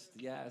Fest.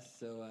 Yes,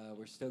 so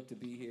we're stoked to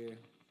be here,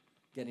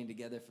 getting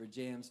together for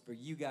jams for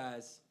you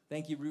guys.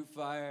 Thank you,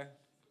 Rootfire.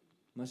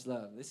 Much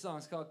love. This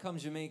song's called Come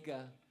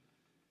Jamaica.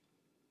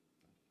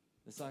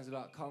 This song's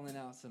about calling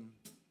out some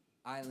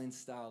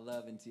island-style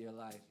love into your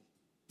life.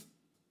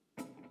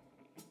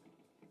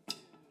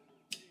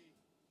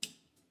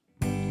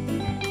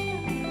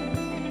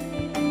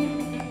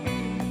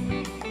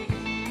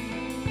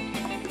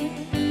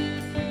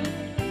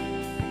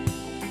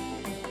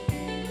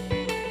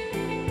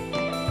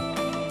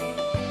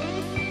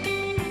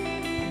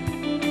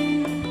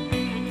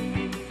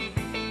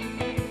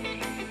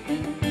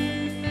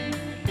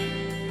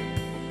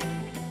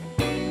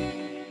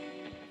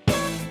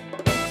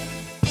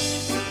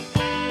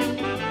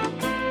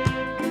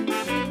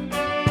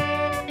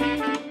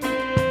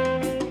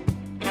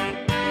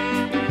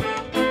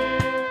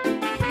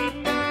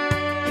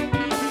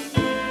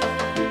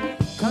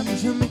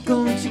 Jamaica,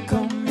 won't you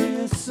come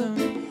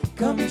listen?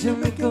 Come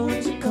Jamaica,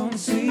 won't you come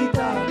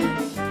sweetheart?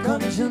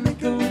 Come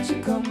Jamaica, won't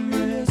you come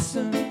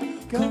listen?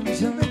 Come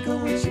Jamaica,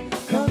 won't you?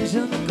 Come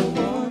Jamaica,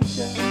 won't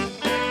you?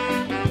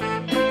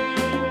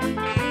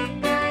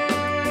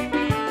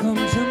 Come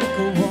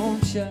Jamaica,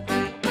 won't you?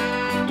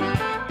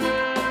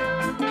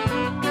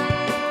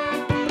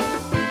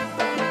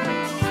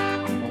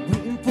 I'm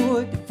waiting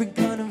for a different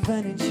kind of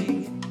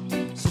energy,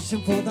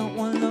 searching for that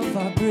one love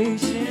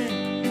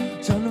vibration,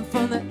 trying to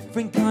find that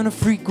different kind of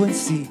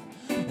frequency.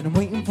 And I'm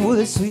waiting for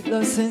the sweet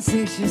love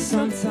sensation.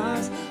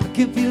 Sometimes I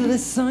can feel the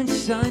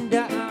sunshine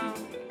down.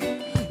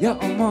 Yeah,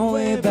 on my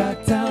way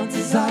back down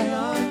to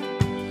Zion.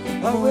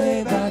 My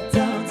way back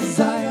down to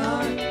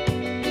Zion.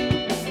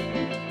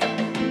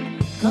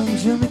 Come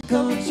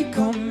Jamaica, won't you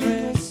come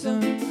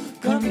listen?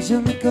 Come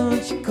Jamaica,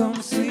 won't you come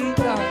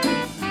sweetheart?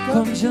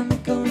 Come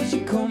Jamaica, won't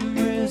you come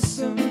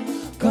listen?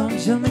 Come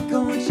Jamaica,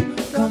 won't you?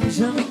 Come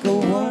Jamaica,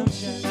 won't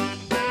you?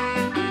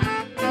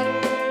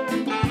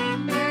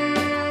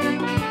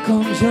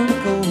 Come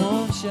Jamaica,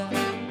 won't ya?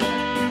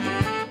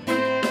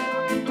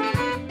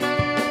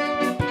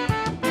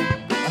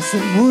 I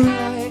said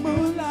moonlight,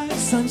 moonlight,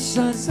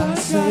 sunshine, sunshine. I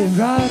said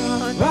right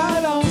on,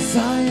 right on.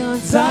 Zion,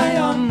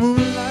 Zion,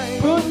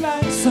 moonlight,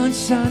 moonlight,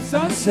 sunshine,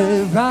 sunshine. I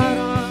said right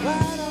on,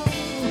 right on.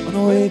 On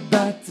the way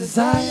back to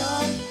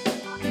Zion,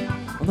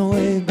 on the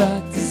way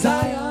back to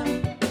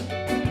Zion,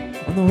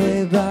 on the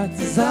way back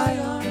to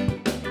Zion,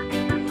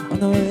 on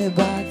the way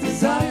back to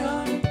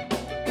Zion,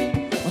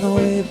 on the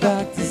way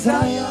back to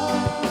Zion.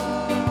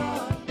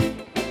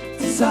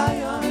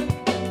 Zion,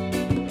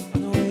 on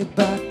the way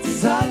back to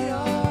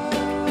Zion,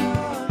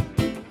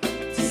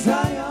 to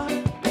Zion.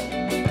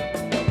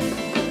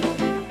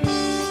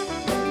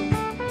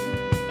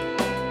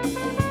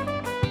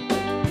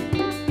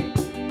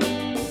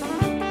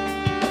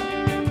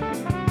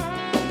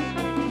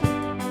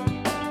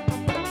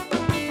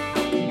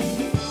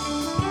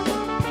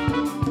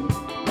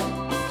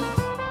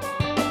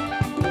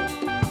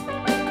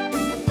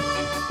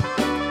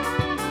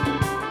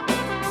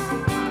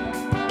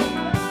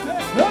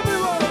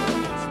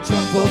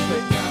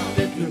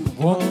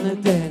 wanna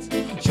dance.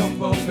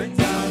 Jump up and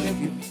down if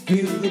you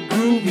feel the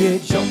groove. Yeah,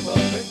 jump up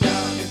and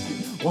down if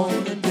you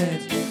wanna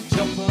dance.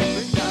 Jump up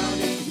and down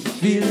if you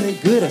feel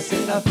it good. I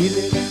said I feel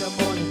it in the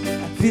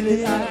morning, I feel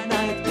it at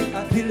night,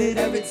 I feel it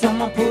every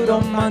time I put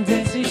on my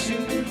dancing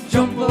shoes.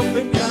 Jump up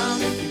and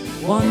down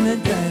if you wanna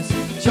dance.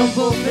 Jump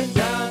up and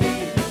down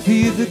if you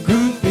feel the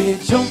groove. Yeah,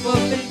 jump up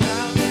and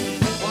down if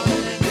you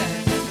wanna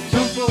dance.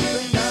 Jump up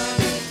and down.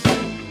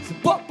 So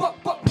pop,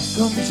 pop, pop.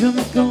 Come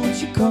Jamaica,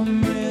 won't you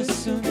come real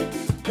soon?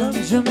 Come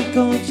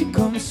Jamaica, won't you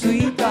come,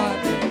 sweet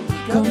darling?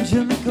 Come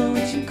Jamaica,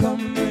 won't you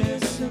come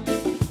real soon?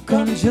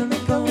 Come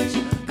Jamaica, won't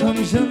you?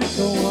 Come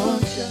Jamaica,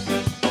 won't you?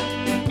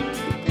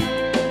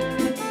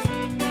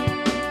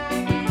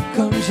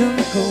 Come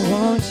Jamaica,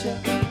 won't you?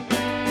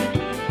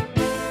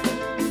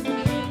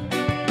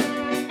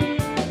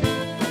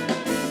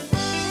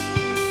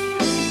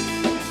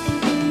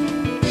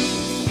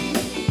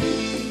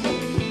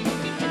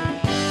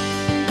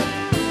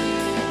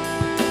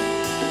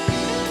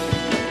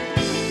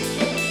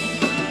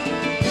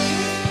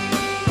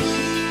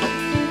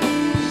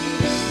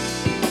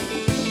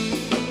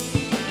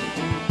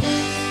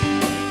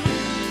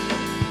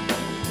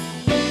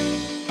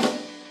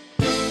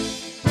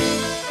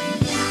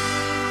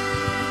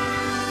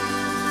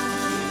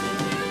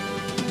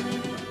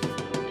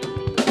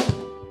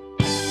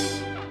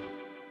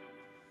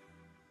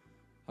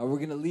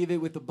 We're going to leave it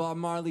with the Bob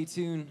Marley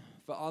tune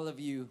for all of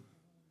you.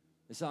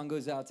 The song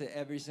goes out to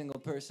every single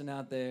person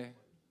out there.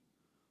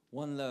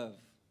 One love.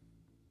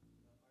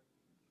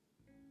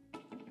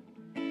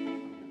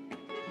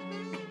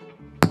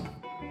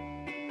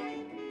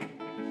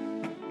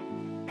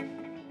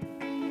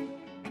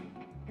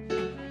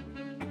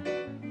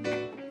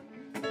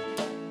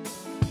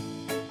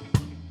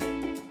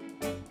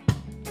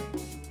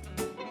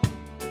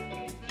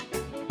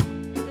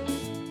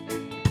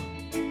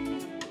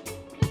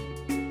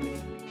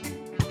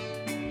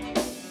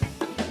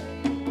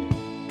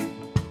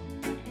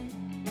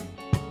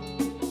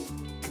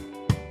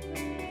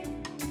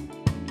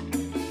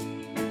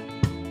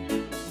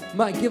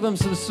 Might give them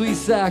some sweet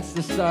sax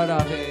to start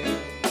off here.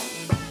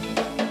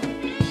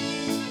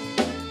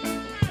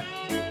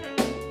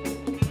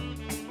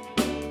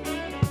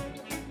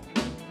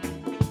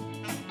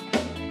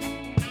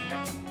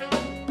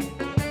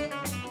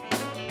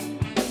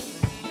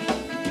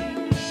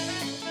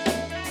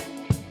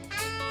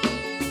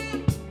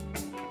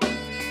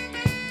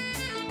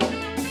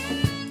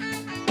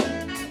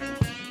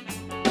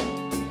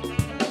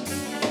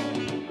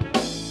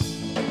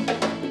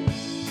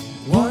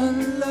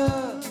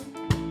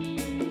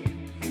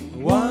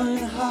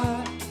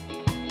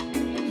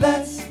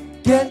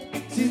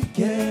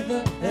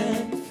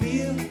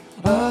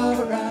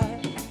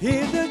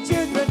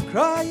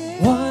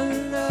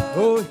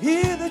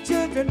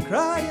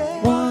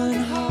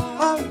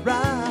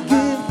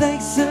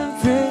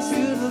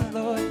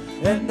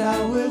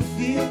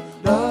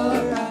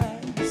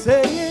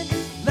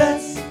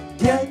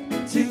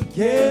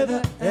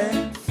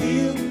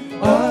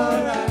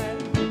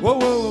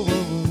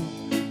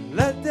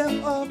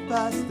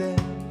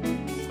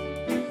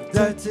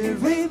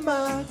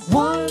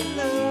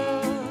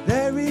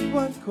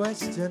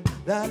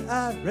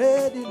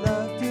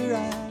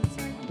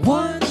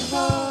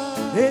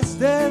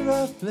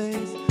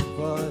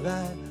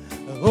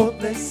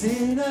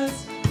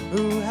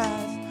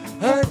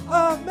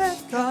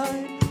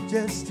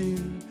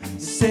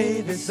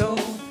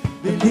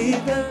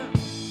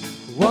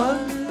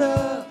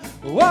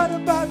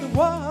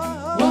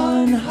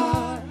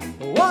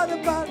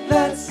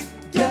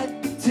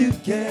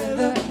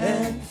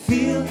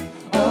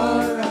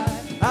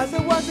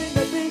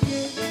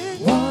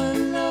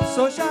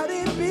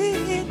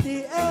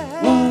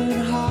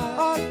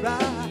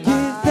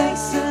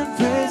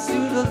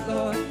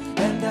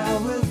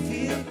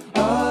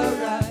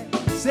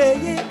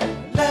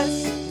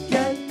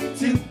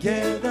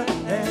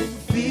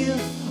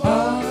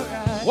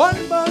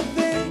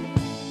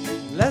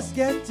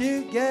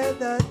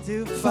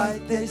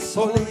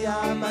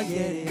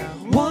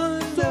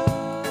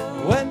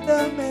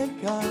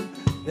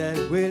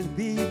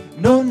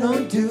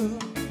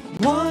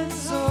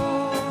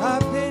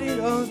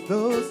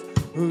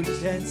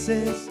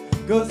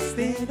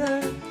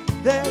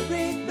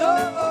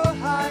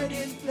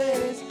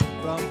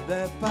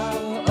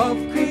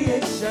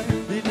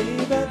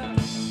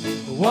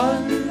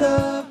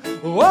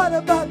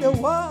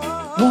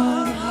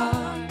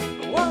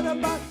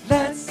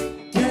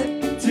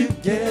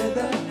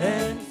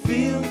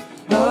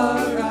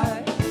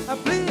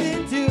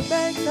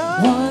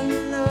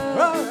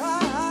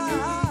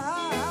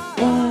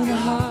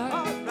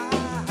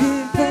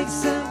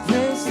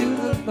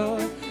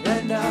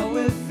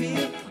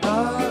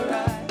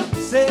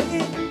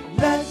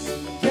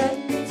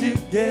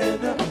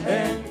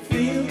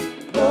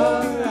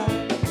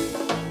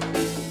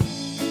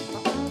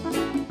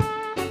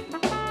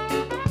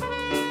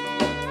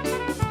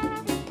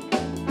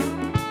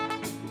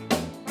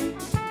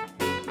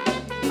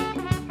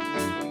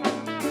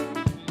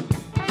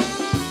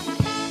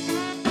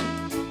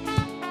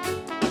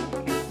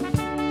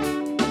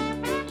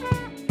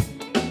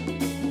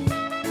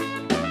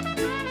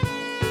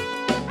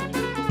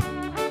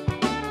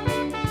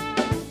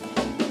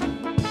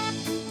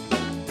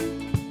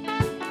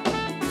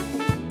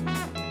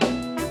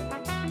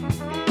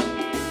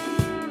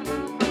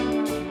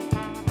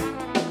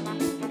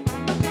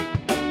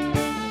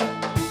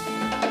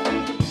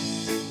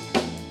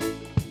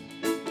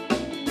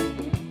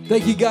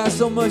 Thank you guys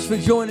so much for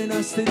joining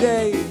us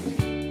today.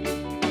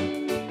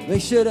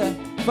 Make sure to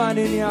find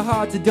it in your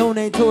heart to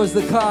donate towards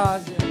the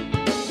cause.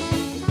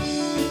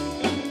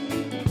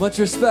 Much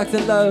respect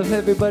and love,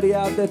 everybody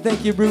out there.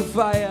 Thank you, Brute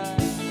Fire.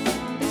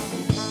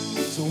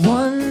 So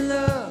one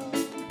love,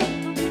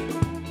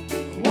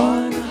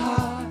 one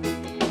heart.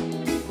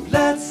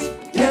 Let's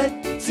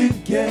get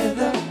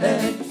together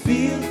and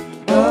feel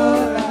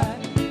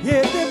alright.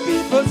 Hear the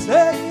people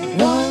say,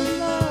 one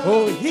love,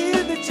 oh,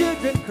 hear the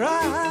children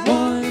cry.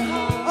 one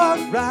heart.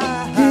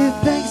 Alright. Give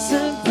thanks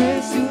and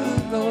praise to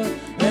the Lord,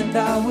 and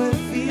I will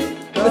feel.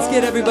 Let's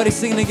get everybody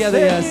singing together.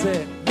 Yeah, say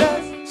it.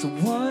 Let's So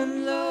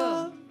one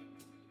love,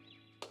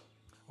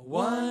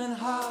 one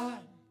heart.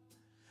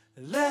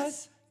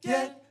 Let's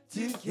get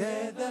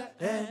together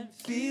and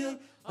feel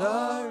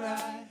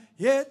alright.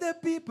 Hear the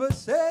people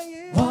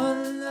say,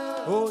 One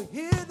love, oh,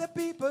 hear the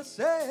people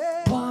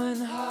say, one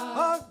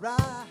heart.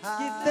 alright.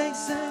 Give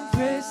thanks and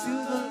praise to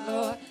the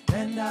Lord,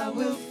 and I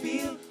will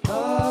feel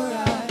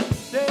alright.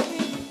 Say,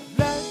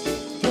 let's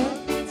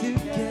Get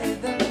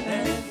together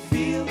and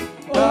feel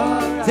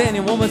alright.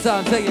 Daniel, one more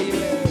time, take it.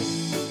 You.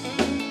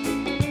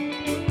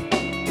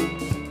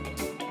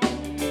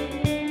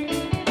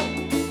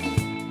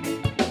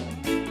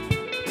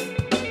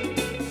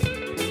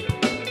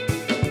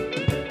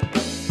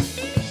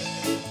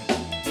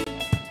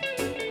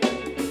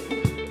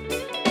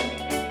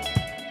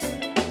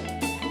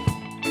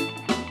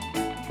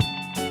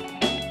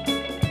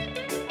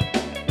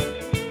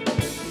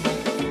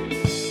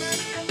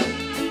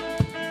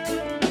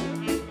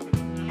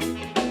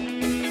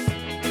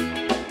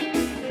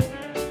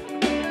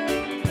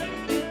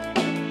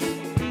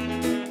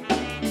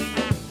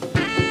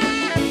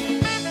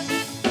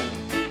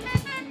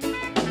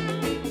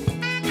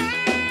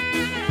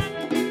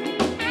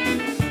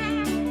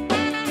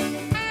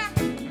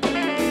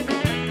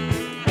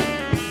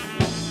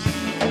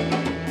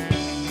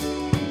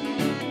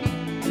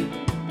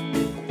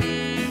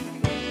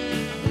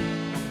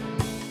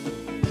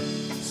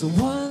 So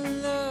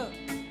one love,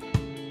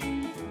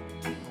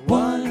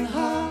 one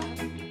heart.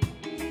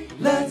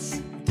 Let's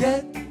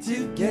get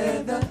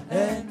together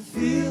and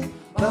feel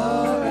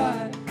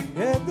alright.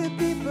 Hear the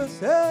people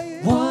say,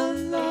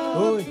 One love,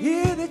 oh,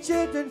 hear the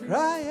children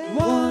crying.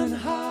 one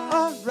heart.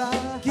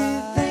 Alright.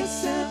 Give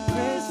thanks and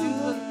praise to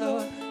the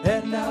Lord,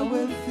 and I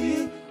will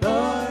feel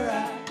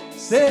alright.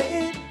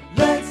 Say it,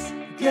 Let's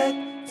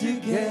get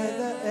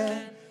together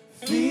and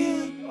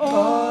feel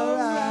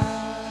alright.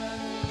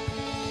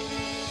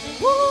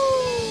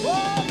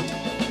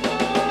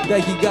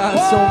 Thank you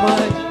guys so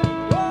much.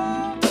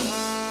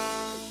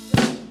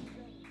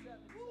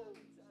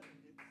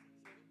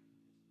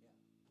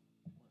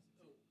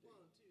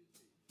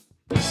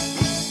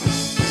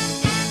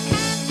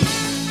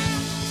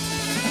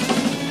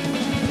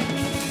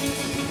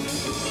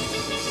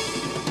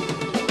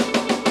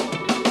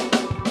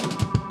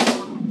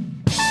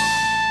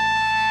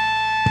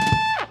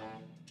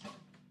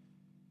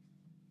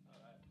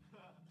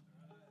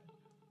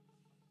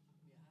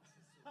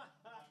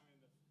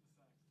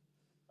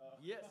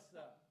 Yes.